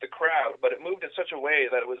towards the crowd, but it moved in such a way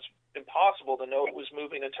that it was impossible to know it was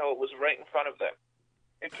moving until it was right in front of them.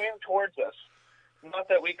 It came towards us. Not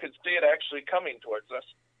that we could see it actually coming towards us,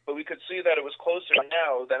 but we could see that it was closer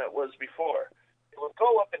now than it was before. It would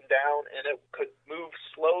go up and down, and it could move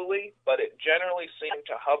slowly, but it generally seemed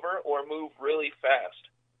to hover or move really fast.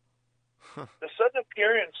 The sudden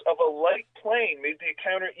appearance of a light plane made the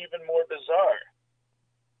encounter even more bizarre.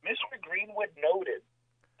 Mr. Greenwood noted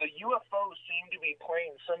the UFO seemed to be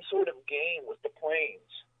playing some sort of game with the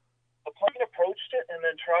planes. The plane approached it and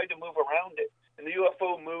then tried to move around it, and the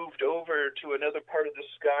UFO moved over to another part of the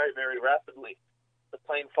sky very rapidly. the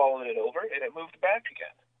plane followed it over, and it moved back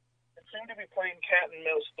again. It seemed to be playing cat and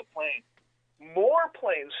mouse with the plane. More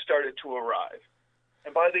planes started to arrive.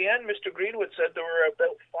 And by the end, Mr. Greenwood said there were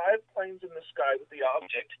about 5 planes in the sky with the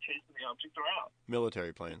object, chasing the object around. Military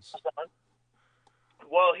planes.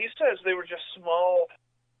 Well, he says they were just small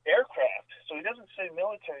aircraft. So he doesn't say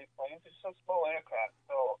military planes, he says small aircraft.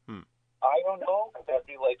 So I don't know. Could that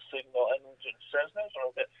be like signal engine Cessnas or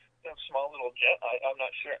a small little jet? I'm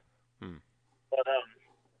not sure. But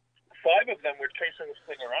 5 of them were chasing this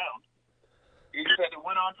thing around. He said it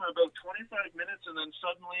went on for about 25 minutes, and then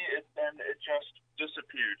suddenly it just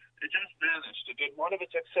disappeared. It just vanished. It did one of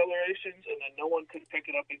its accelerations, and then no one could pick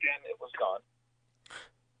it up again. It was gone.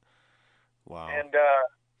 Wow. And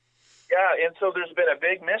and so there's been a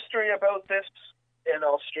big mystery about this in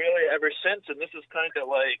Australia ever since, and this is kind of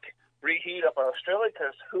like reheat up Australia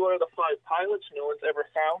because who are the 5 pilots? No one's ever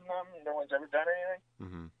found them. No one's ever done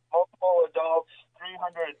anything. Multiple adults,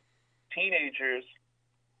 300 teenagers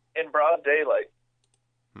in broad daylight.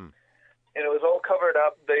 And it was all covered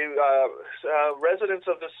up. They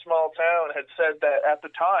residents of this small town had said that at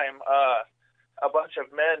the time a bunch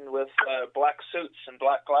of men with black suits and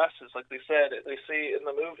black glasses, like they said they see in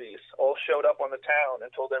the movies, all showed up on the town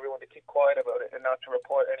and told everyone to keep quiet about it and not to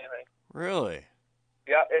report anything. Really?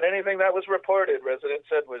 Yeah, and anything that was reported, residents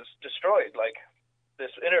said, was destroyed, like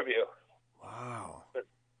this interview. Wow. But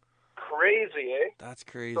crazy, eh? That's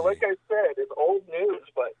crazy. So like I said, it's old news,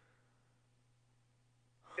 but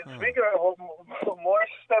speaking of more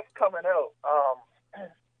stuff coming out,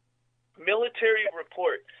 military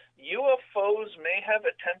report, UFOs may have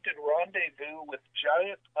attempted rendezvous with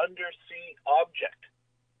giant undersea object.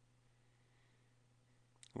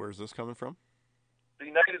 Where's this coming from? The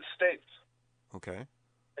United States. Okay.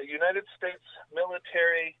 A United States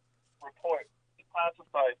military report,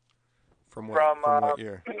 classified. From what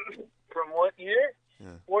year? From what year?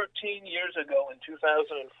 Yeah. 14 years ago in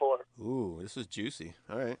 2004. Ooh, this is juicy.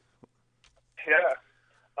 All right. Yeah.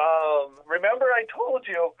 Remember I told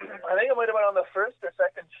you, I think it might have been on the first or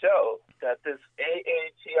second show, that this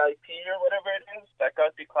AATIP or whatever it is, that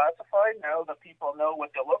got declassified. Now the people know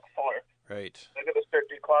what to look for. Right. They're going to start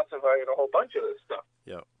declassifying a whole bunch of this stuff.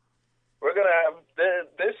 Yep. We're going to have,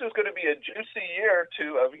 this is going to be a juicy year or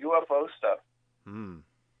two of UFO stuff.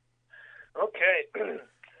 Okay.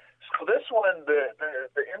 So this one,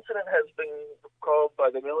 the incident has been called by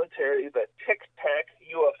the military the Tic Tac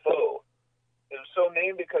UFO. It was so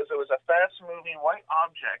named because it was a fast-moving white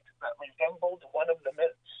object that resembled one of the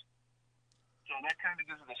mints. So that kind of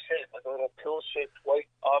gives it a shape, like a little pill-shaped white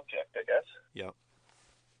object, I guess. Yep.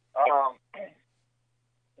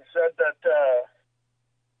 He said that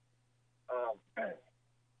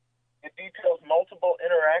it details multiple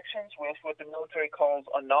interactions with what the military calls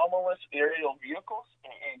anomalous aerial vehicles,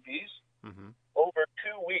 AAVs, over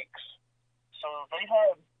 2 weeks. So they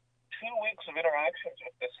had 2 weeks of interactions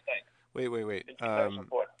with this thing. Wait.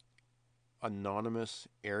 Anonymous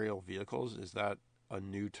aerial vehicles, is that a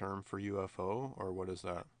new term for UFO, or what is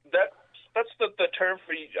that? That's the term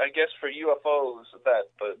for, I guess, for UFOs that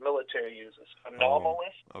the military uses.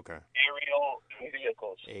 Anomalous aerial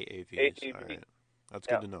vehicles. AAVs. All right. That's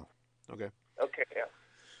good to know. Okay. Okay, yeah.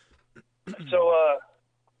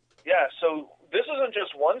 So this isn't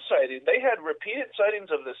just one sighting. They had repeated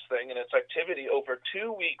sightings of this thing and its activity over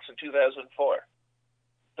 2 weeks in 2004.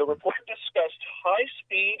 The report discussed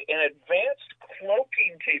high-speed and advanced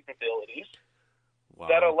cloaking capabilities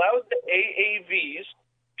that allowed the AAVs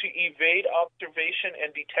to evade observation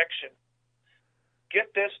and detection.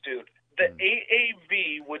 Get this, dude. The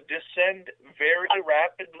AAV would descend very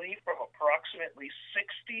rapidly from approximately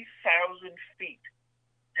 60,000 feet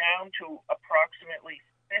down to approximately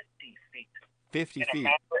 50 feet. 50 feet? In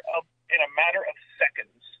a matter of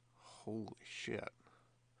seconds. Holy shit.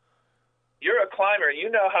 You're a climber. You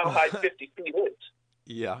know how high 50 feet is.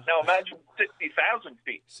 Yeah. Now imagine 60,000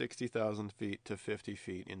 feet. 60,000 feet to 50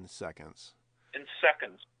 feet in seconds. In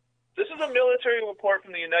seconds. This is a military report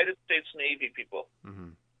from the United States Navy, people.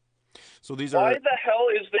 So these Why the hell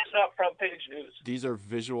is this not front page news? These are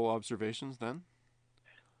visual observations then?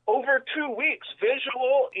 Over 2 weeks,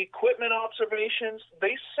 visual equipment observations.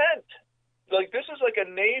 They sent, this is like a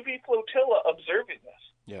Navy flotilla observing this.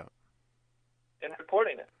 Yeah. And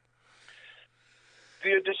reporting it.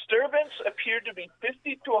 The disturbance appeared to be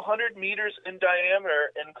 50 to 100 meters in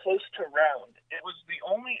diameter and close to round. It was the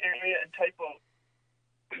only area and type of...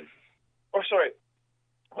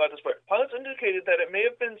 Pilots indicated that it may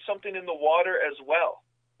have been something in the water as well.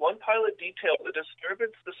 One pilot detailed the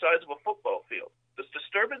disturbance the size of a football field. This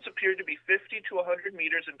disturbance appeared to be 50 to 100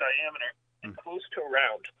 meters in diameter and close to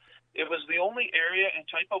round. It was the only area and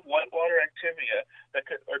type of whitewater activity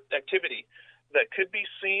that could be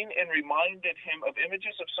seen and reminded him of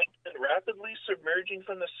images of something rapidly submerging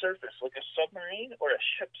from the surface, like a submarine or a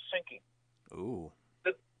ship sinking. Ooh.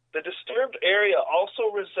 The disturbed area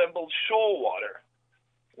also resembled shoal water,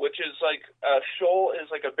 which is like a shoal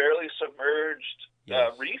is like a barely submerged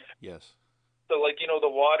reef. Yes. So, like,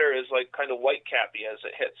 the water is like kind of white cappy as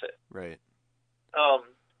it hits it. Right.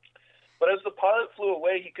 But as the pilot flew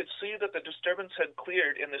away, he could see that the disturbance had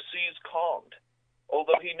cleared and the seas calmed.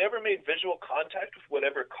 Although he never made visual contact with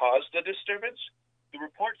whatever caused the disturbance, the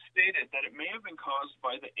report stated that it may have been caused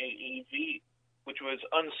by the AAV, which was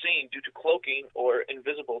unseen due to cloaking or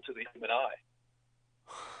invisible to the human eye.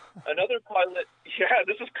 Another pilot,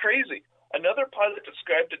 this is crazy. Another pilot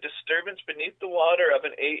described a disturbance beneath the water of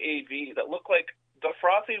an AAV that looked like the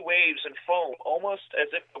frothy waves and foam, almost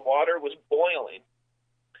as if the water was boiling.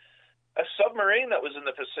 A submarine that was in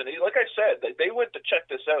the vicinity, like I said, they went to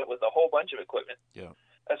check this out with a whole bunch of equipment. Yeah.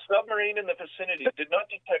 A submarine in the vicinity did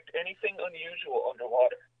not detect anything unusual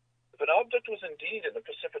underwater. If an object was indeed in the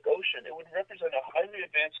Pacific Ocean, it would represent a highly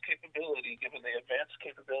advanced capability given the advanced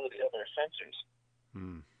capability of our sensors.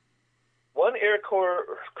 One Air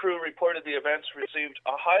Corps crew reported the events received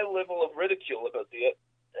a high level of ridicule about the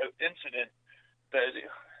incident. That,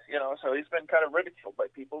 so he's been kind of ridiculed by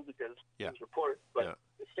people because of his report, but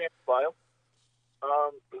it stands by him.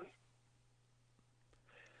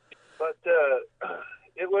 But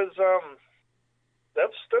it was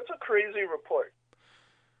that's a crazy report.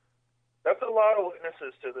 That's a lot of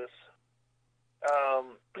witnesses to this.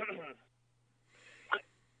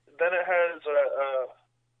 Then it has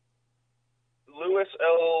Luis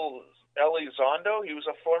Elizondo. He was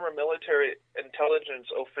a former military intelligence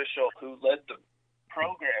official who led the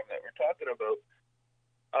program that we're talking about,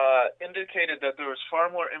 indicated that there was far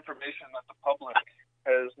more information that the public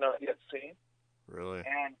has not yet seen. Really?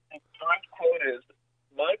 And the direct quote is,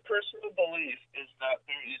 "My personal belief is that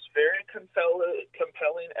there is very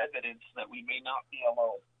compelling evidence that we may not be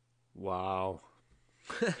alone." Wow.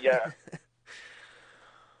 Yeah.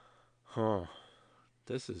 Huh.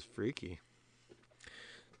 This is freaky.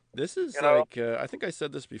 This is like, I think I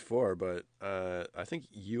said this before, but I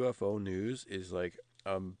think UFO news is like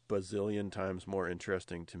a bazillion times more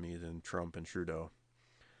interesting to me than Trump and Trudeau.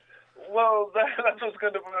 Well, that's what I was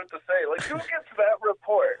going to say. Like, who gets that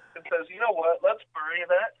report and says, you know what, let's bury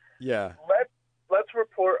that? Yeah. Let's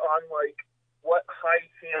report on, like, what high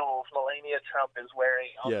heels Melania Trump is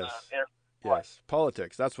wearing on the air. Yes.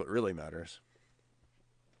 Politics. That's what really matters.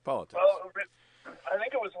 Politics. Well, I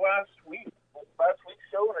think it was last week's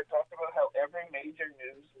show when I talked about how every major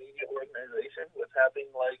news media organization was having,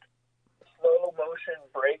 like, slow motion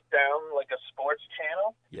breakdown, like a sports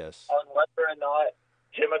channel. Yes. On whether or not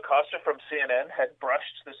Jim Acosta from CNN had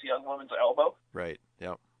brushed this young woman's elbow. Right,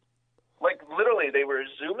 yeah. Like, literally, they were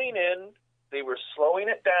zooming in, they were slowing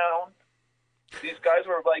it down. These guys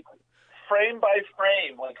were, like, frame by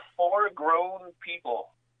frame, like 4 grown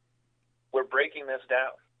people were breaking this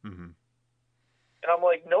down. Mm-hmm. And I'm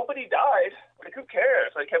like, nobody died. Like, who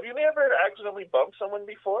cares? Like, have you ever accidentally bumped someone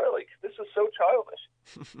before? Like, this is so childish.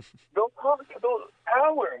 Those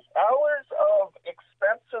hours of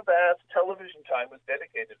expensive-ass television time was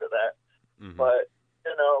dedicated to that. Mm-hmm. But,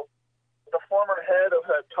 the former head of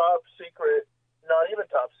a top secret, not even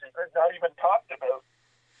talked about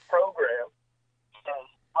program. So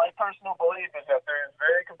my personal belief is that there is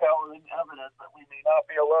very compelling evidence that we may not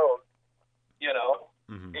be alone,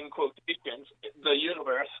 mm-hmm. in quotations, the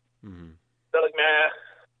universe. Mm-hmm. They're like, nah,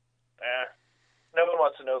 no one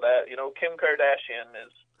wants to know that. Kim Kardashian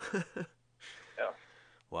is,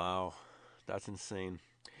 Wow, that's insane.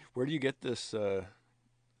 Where do you get this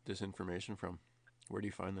this information from? Where do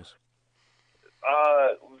you find this?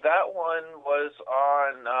 That one was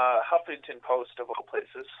on Huffington Post, of all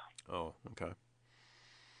places. Oh, okay.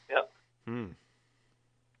 Yep.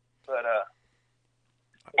 But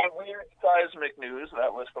the weird seismic news,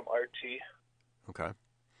 that was from RT. Okay.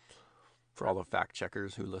 For all the fact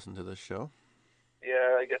checkers who listen to this show.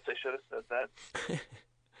 Yeah, I guess I should have said that.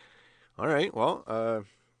 All right. Well,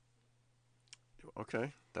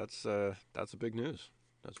 okay. That's big news.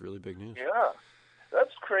 That's really big news. Yeah.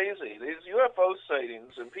 That's crazy. These UFO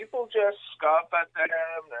sightings, and people just scoff at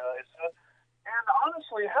them. And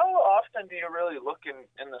honestly, how often do you really look in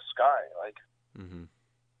the sky? Like, mm-hmm.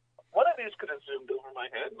 one of these could have zoomed over my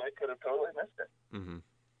head, and I could have totally missed it. Mm-hmm.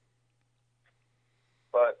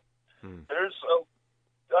 But there's,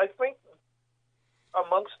 I think,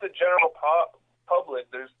 amongst the general public,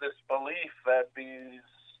 there's this belief that these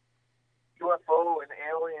UFO and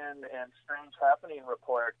alien and strange happening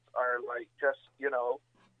reports are like just,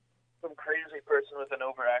 some crazy person with an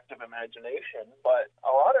overactive imagination, but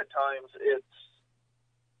a lot of times it's,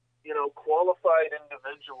 qualified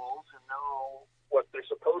individuals who know what they're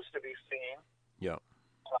supposed to be seeing. Yeah.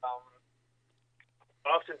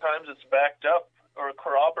 Oftentimes it's backed up or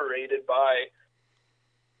corroborated by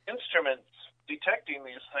instruments detecting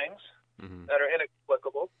these things that are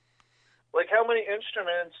inexplicable. Like, how many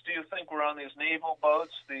instruments do you think were on these naval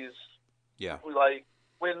boats? Like,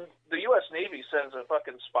 when the U.S. Navy sends a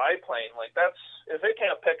fucking spy plane, like, if it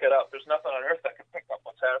can't pick it up, there's nothing on Earth that can pick up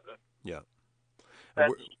what's happening. Yeah. That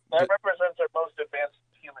represents our most advanced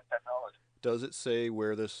human technology. Does it say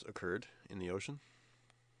where this occurred in the ocean?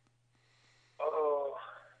 Oh,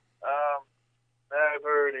 I've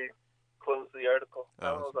already closed the article.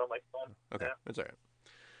 I was on my phone. Okay, yeah. That's all right.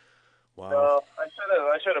 Wow. No,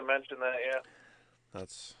 I should have mentioned that. Yeah.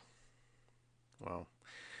 That's wow.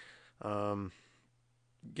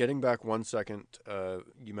 Getting back 1 second,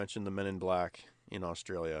 you mentioned the Men in Black in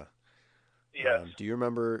Australia. Yes. Do you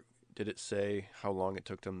remember? Did it say how long it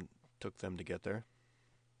took them to get there?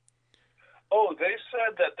 Oh, they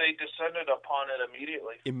said that they descended upon it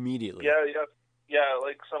immediately. Immediately. Yeah.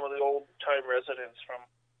 Like some of the old time residents from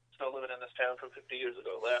still living in this town from 50 years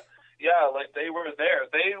ago. Yeah, like they were there.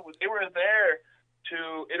 They were there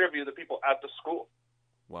to interview the people at the school.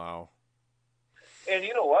 Wow. And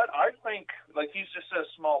you know what? I think, like he just says,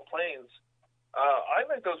 small planes. I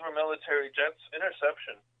think those were military jets.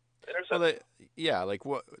 Interception. Well, like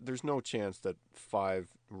what? There's no chance that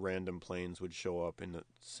 5 random planes would show up in the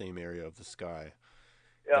same area of the sky.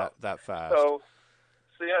 Yeah. That fast. So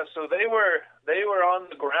they were on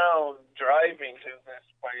the ground driving to this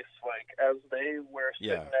place, like as they were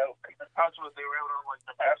sitting out. Possibly they were out on like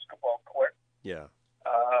the basketball court. Yeah.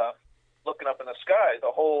 Looking up in the sky.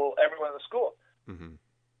 Everyone in the school. Mm-hmm.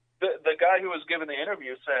 The guy who was giving the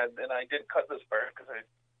interview said, and I did cut this part because it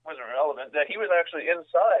wasn't relevant, that he was actually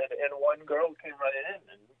inside, and one girl came running in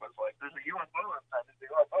and was like, "There's a UFO inside." There's a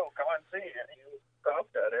UFO. Come on, see. And he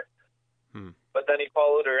scoffed at her. But then he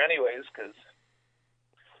followed her anyways, because.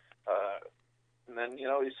 And then, he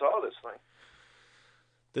saw this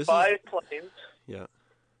thing. 5 planes. Yeah.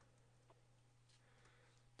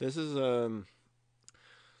 This is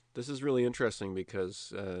really interesting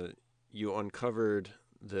because you uncovered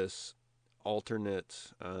this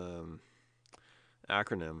alternate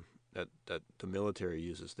acronym that the military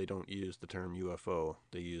uses. They don't use the term UFO.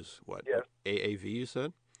 They use what? Yeah. AAV, you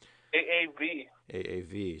said? AAV.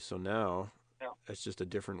 AAV. So now it's just a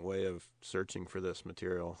different way of searching for this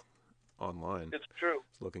material online. It's true.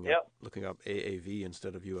 It's looking up AAV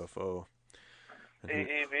instead of UFO. And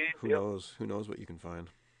AAV. Who knows? Who knows what you can find?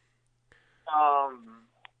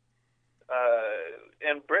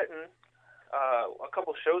 In Britain, a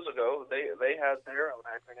couple shows ago, they had their own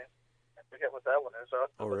acronym. I forget what that one is.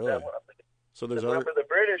 Oh, really? So there's other. For the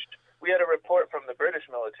British, we had a report from the British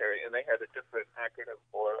military, and they had a different acronym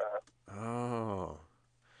for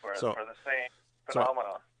the same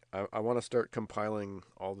phenomenon. I want to start compiling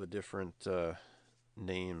all the different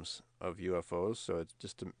names of UFOs, so it's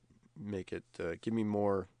just to make it give me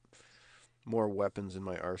more weapons in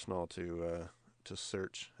my arsenal to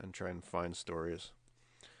search and try and find stories.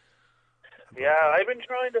 Yeah, I've been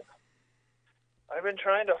trying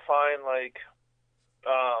to find like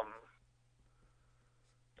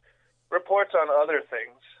reports on other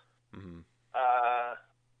things. Mm-hmm.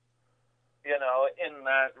 In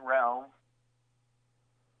that realm.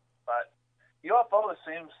 But UFO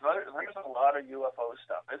there's a lot of UFO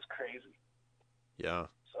stuff. It's crazy. Yeah.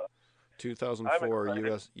 So 2004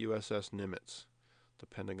 USS Nimitz. The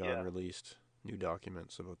Pentagon released new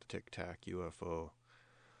documents about the Tic Tac UFO.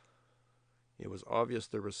 It was obvious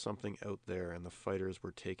there was something out there and the fighters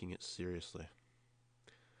were taking it seriously.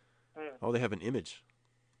 Oh, they have an image.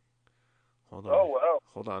 Hold on. Oh, wow.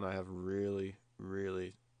 Hold on, I have really,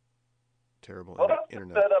 really terrible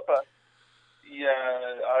internet. Set up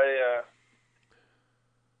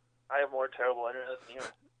I have more terrible internet than you.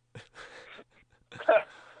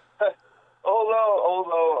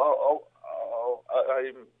 although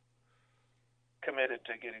I'm committed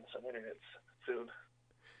to getting some internet soon.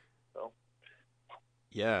 So.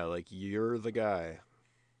 Yeah, like you're the guy.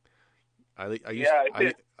 I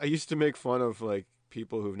used to make fun of like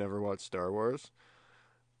people who've never watched Star Wars,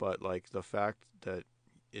 but like the fact that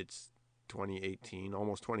it's 2018,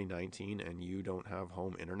 almost 2019, and you don't have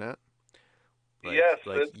home internet. Like, yes,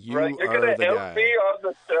 like you right. You're are gonna the help guy. me on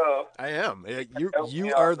the show. I am.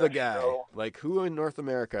 You are the guy. Show. Like who in North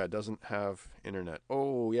America doesn't have internet?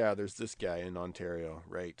 Oh yeah, there's this guy in Ontario,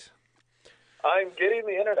 right? I'm getting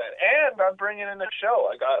the internet, and I'm bringing in the show.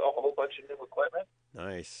 I got a whole bunch of new equipment.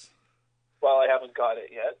 Nice. Well, I haven't got it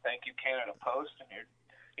yet. Thank you, Canada Post, and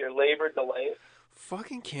your labor delay.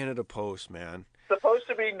 Fucking Canada Post, man. Supposed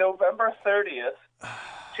to be November 30th,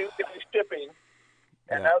 2-day shipping,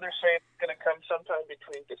 and now they're saying it's going to come sometime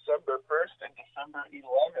between December 1st and December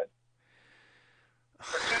 11th.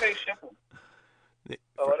 For 2-day shipping.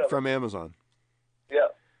 From Amazon. Yeah.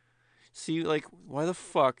 See, like, why the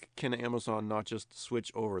fuck can Amazon not just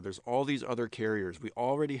switch over? There's all these other carriers. We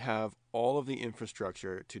already have all of the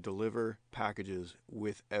infrastructure to deliver packages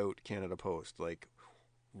without Canada Post. Like,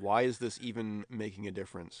 why is this even making a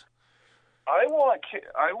difference? I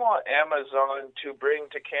want Amazon to bring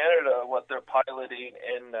to Canada what they're piloting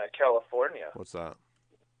in California. What's that?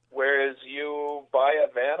 Whereas you buy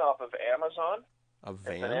a van off of Amazon. A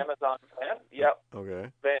van? It's an Amazon van. Yep.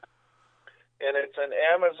 Okay. Van. And it's an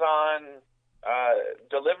Amazon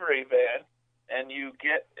delivery van, and you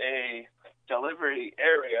get a delivery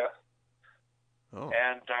area. Oh.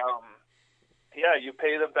 And, you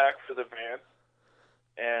pay them back for the van.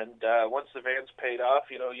 And once the van's paid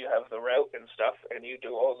off, you have the route and stuff, and you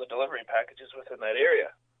do all the delivery packages within that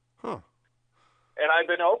area. Huh. And I've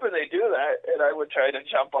been hoping they do that, and I would try to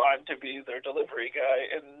jump on to be their delivery guy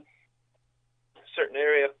in a certain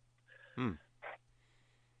area.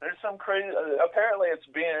 There's some crazy... apparently it's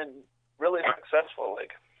being really successful.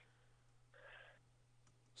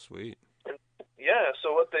 Sweet. Yeah,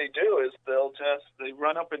 so what they do is they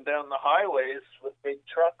run up and down the highways with big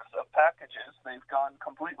trucks of packages. They've gone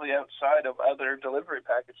completely outside of other delivery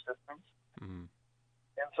package systems. Mm-hmm.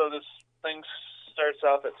 And so this thing starts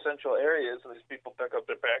off at central areas, and these people pick up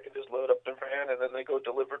their packages, load up their van, and then they go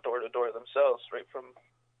deliver door to door themselves right from...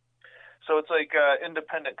 So it's like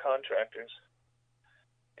independent contractors.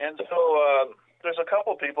 And so there's a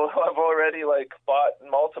couple people who have already bought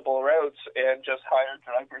multiple routes and just hired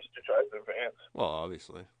drivers to drive their vans. Well,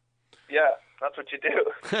 obviously. Yeah, that's what you do.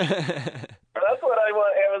 That's what I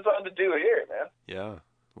want Amazon to do here, man. Yeah.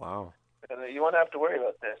 Wow. And you won't have to worry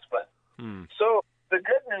about this. But So the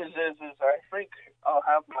good news is I think I'll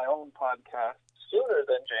have my own podcast sooner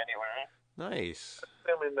than January. Nice.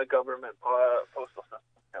 Assuming the government postal system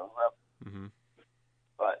goes up. Mm-hmm.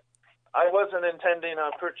 But I wasn't intending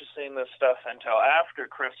on purchasing this stuff until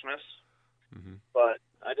after Christmas, but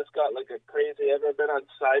I just got a crazy... Ever been on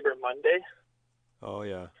Cyber Monday? Oh,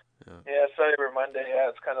 yeah. Yeah, Cyber Monday,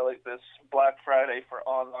 it's kind of like this Black Friday for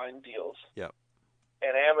online deals. Yep.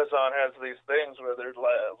 And Amazon has these things where there's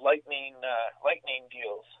lightning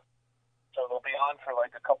deals. So they'll be on for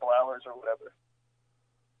a couple hours or whatever.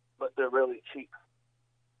 But they're really cheap.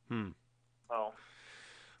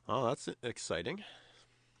 Oh, that's exciting.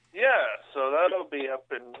 Yeah, so that'll be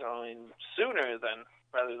up and going sooner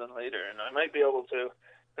rather than later, and I might be able to,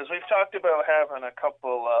 because we've talked about having a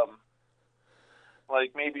couple,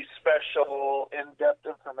 maybe special in-depth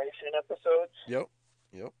information episodes. Yep.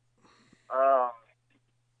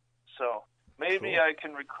 So maybe cool. I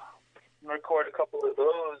can record a couple of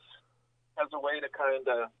those as a way to kind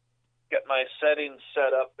of get my settings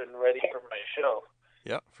set up and ready for my show.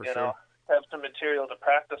 Yeah, for sure. Have some material to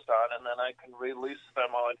practice on, and then I can release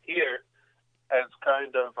them on here as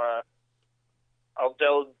kind of I'll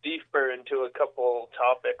delve deeper into a couple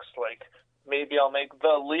topics, maybe I'll make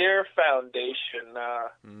the Lear Foundation.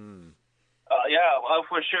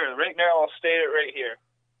 For sure. Right now I'll state it right here.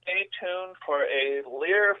 Stay tuned for a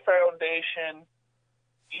Lear Foundation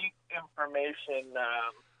deep information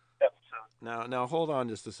episode. Now hold on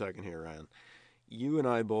just a second here, Ryan. You and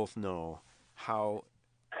I both know how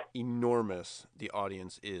enormous the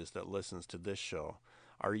audience is that listens to this show.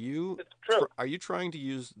 Are you are you trying to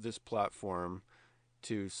use this platform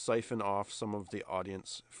to siphon off some of the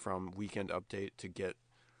audience from Weekend Update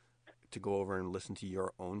to go over and listen to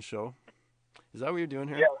your own show? Is that what you're doing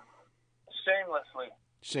here? Yeah.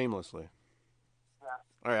 Shamelessly. Yeah.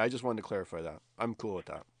 All right, I just wanted to clarify that. I'm cool with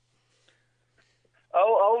that.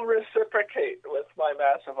 I'll reciprocate with my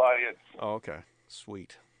massive audience. Oh, okay.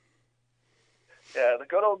 Sweet. Yeah, the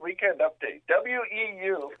good old Weekend Update.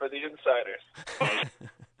 WEU for the insiders.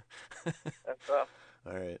 That's up.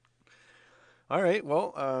 All right.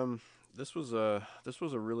 Well, this was a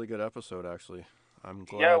really good episode, actually. I'm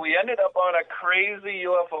glad. Yeah, we ended up on a crazy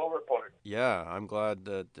UFO report. Yeah, I'm glad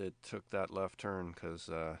that it took that left turn because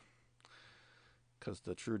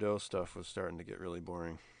the Trudeau stuff was starting to get really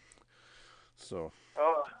boring. So.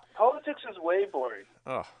 Oh, politics is way boring.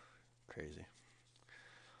 Oh, crazy.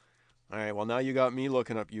 All right, well, now you got me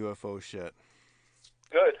looking up UFO shit.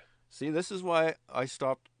 Good. See, this is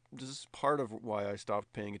part of why I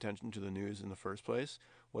stopped paying attention to the news in the first place,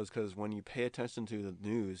 was because when you pay attention to the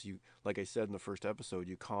news, you, like I said in the first episode,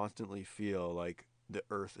 you constantly feel like the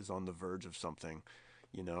Earth is on the verge of something,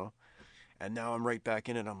 And now I'm right back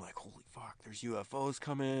in it. I'm like, holy fuck, there's UFOs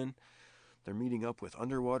coming. They're meeting up with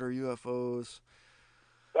underwater UFOs.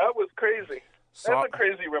 That was crazy. That's a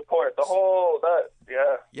crazy report. The whole,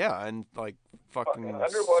 yeah. Yeah, and like fucking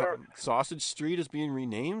underwater. Sausage Street is being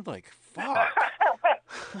renamed. Like, fuck.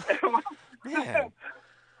 Man.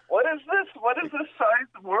 What is this? What is this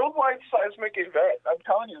worldwide seismic event? I'm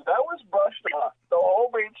telling you, that was brushed off. The whole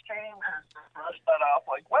mainstream has brushed that off.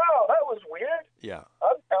 Like, wow, that was weird. Yeah.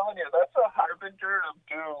 I'm telling you, that's a harbinger of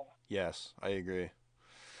doom. Yes, I agree.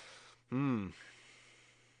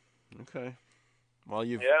 Okay. Well,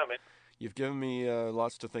 you've given me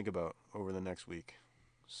lots to think about over the next week.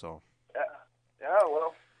 So. Yeah.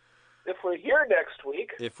 Well, if we're here next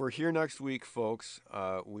week, folks,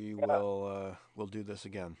 we'll do this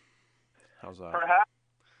again. How's that? Perhaps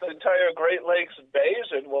the entire Great Lakes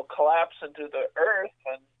Basin will collapse into the earth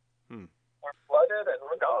and we're flooded and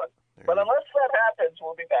we're gone. But unless that happens,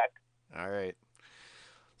 we'll be back. All right.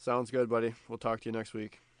 Sounds good, buddy. We'll talk to you next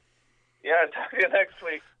week. Yeah, talk to you next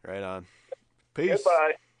week. Right on. Peace.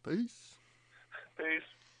 Goodbye. Peace. Peace.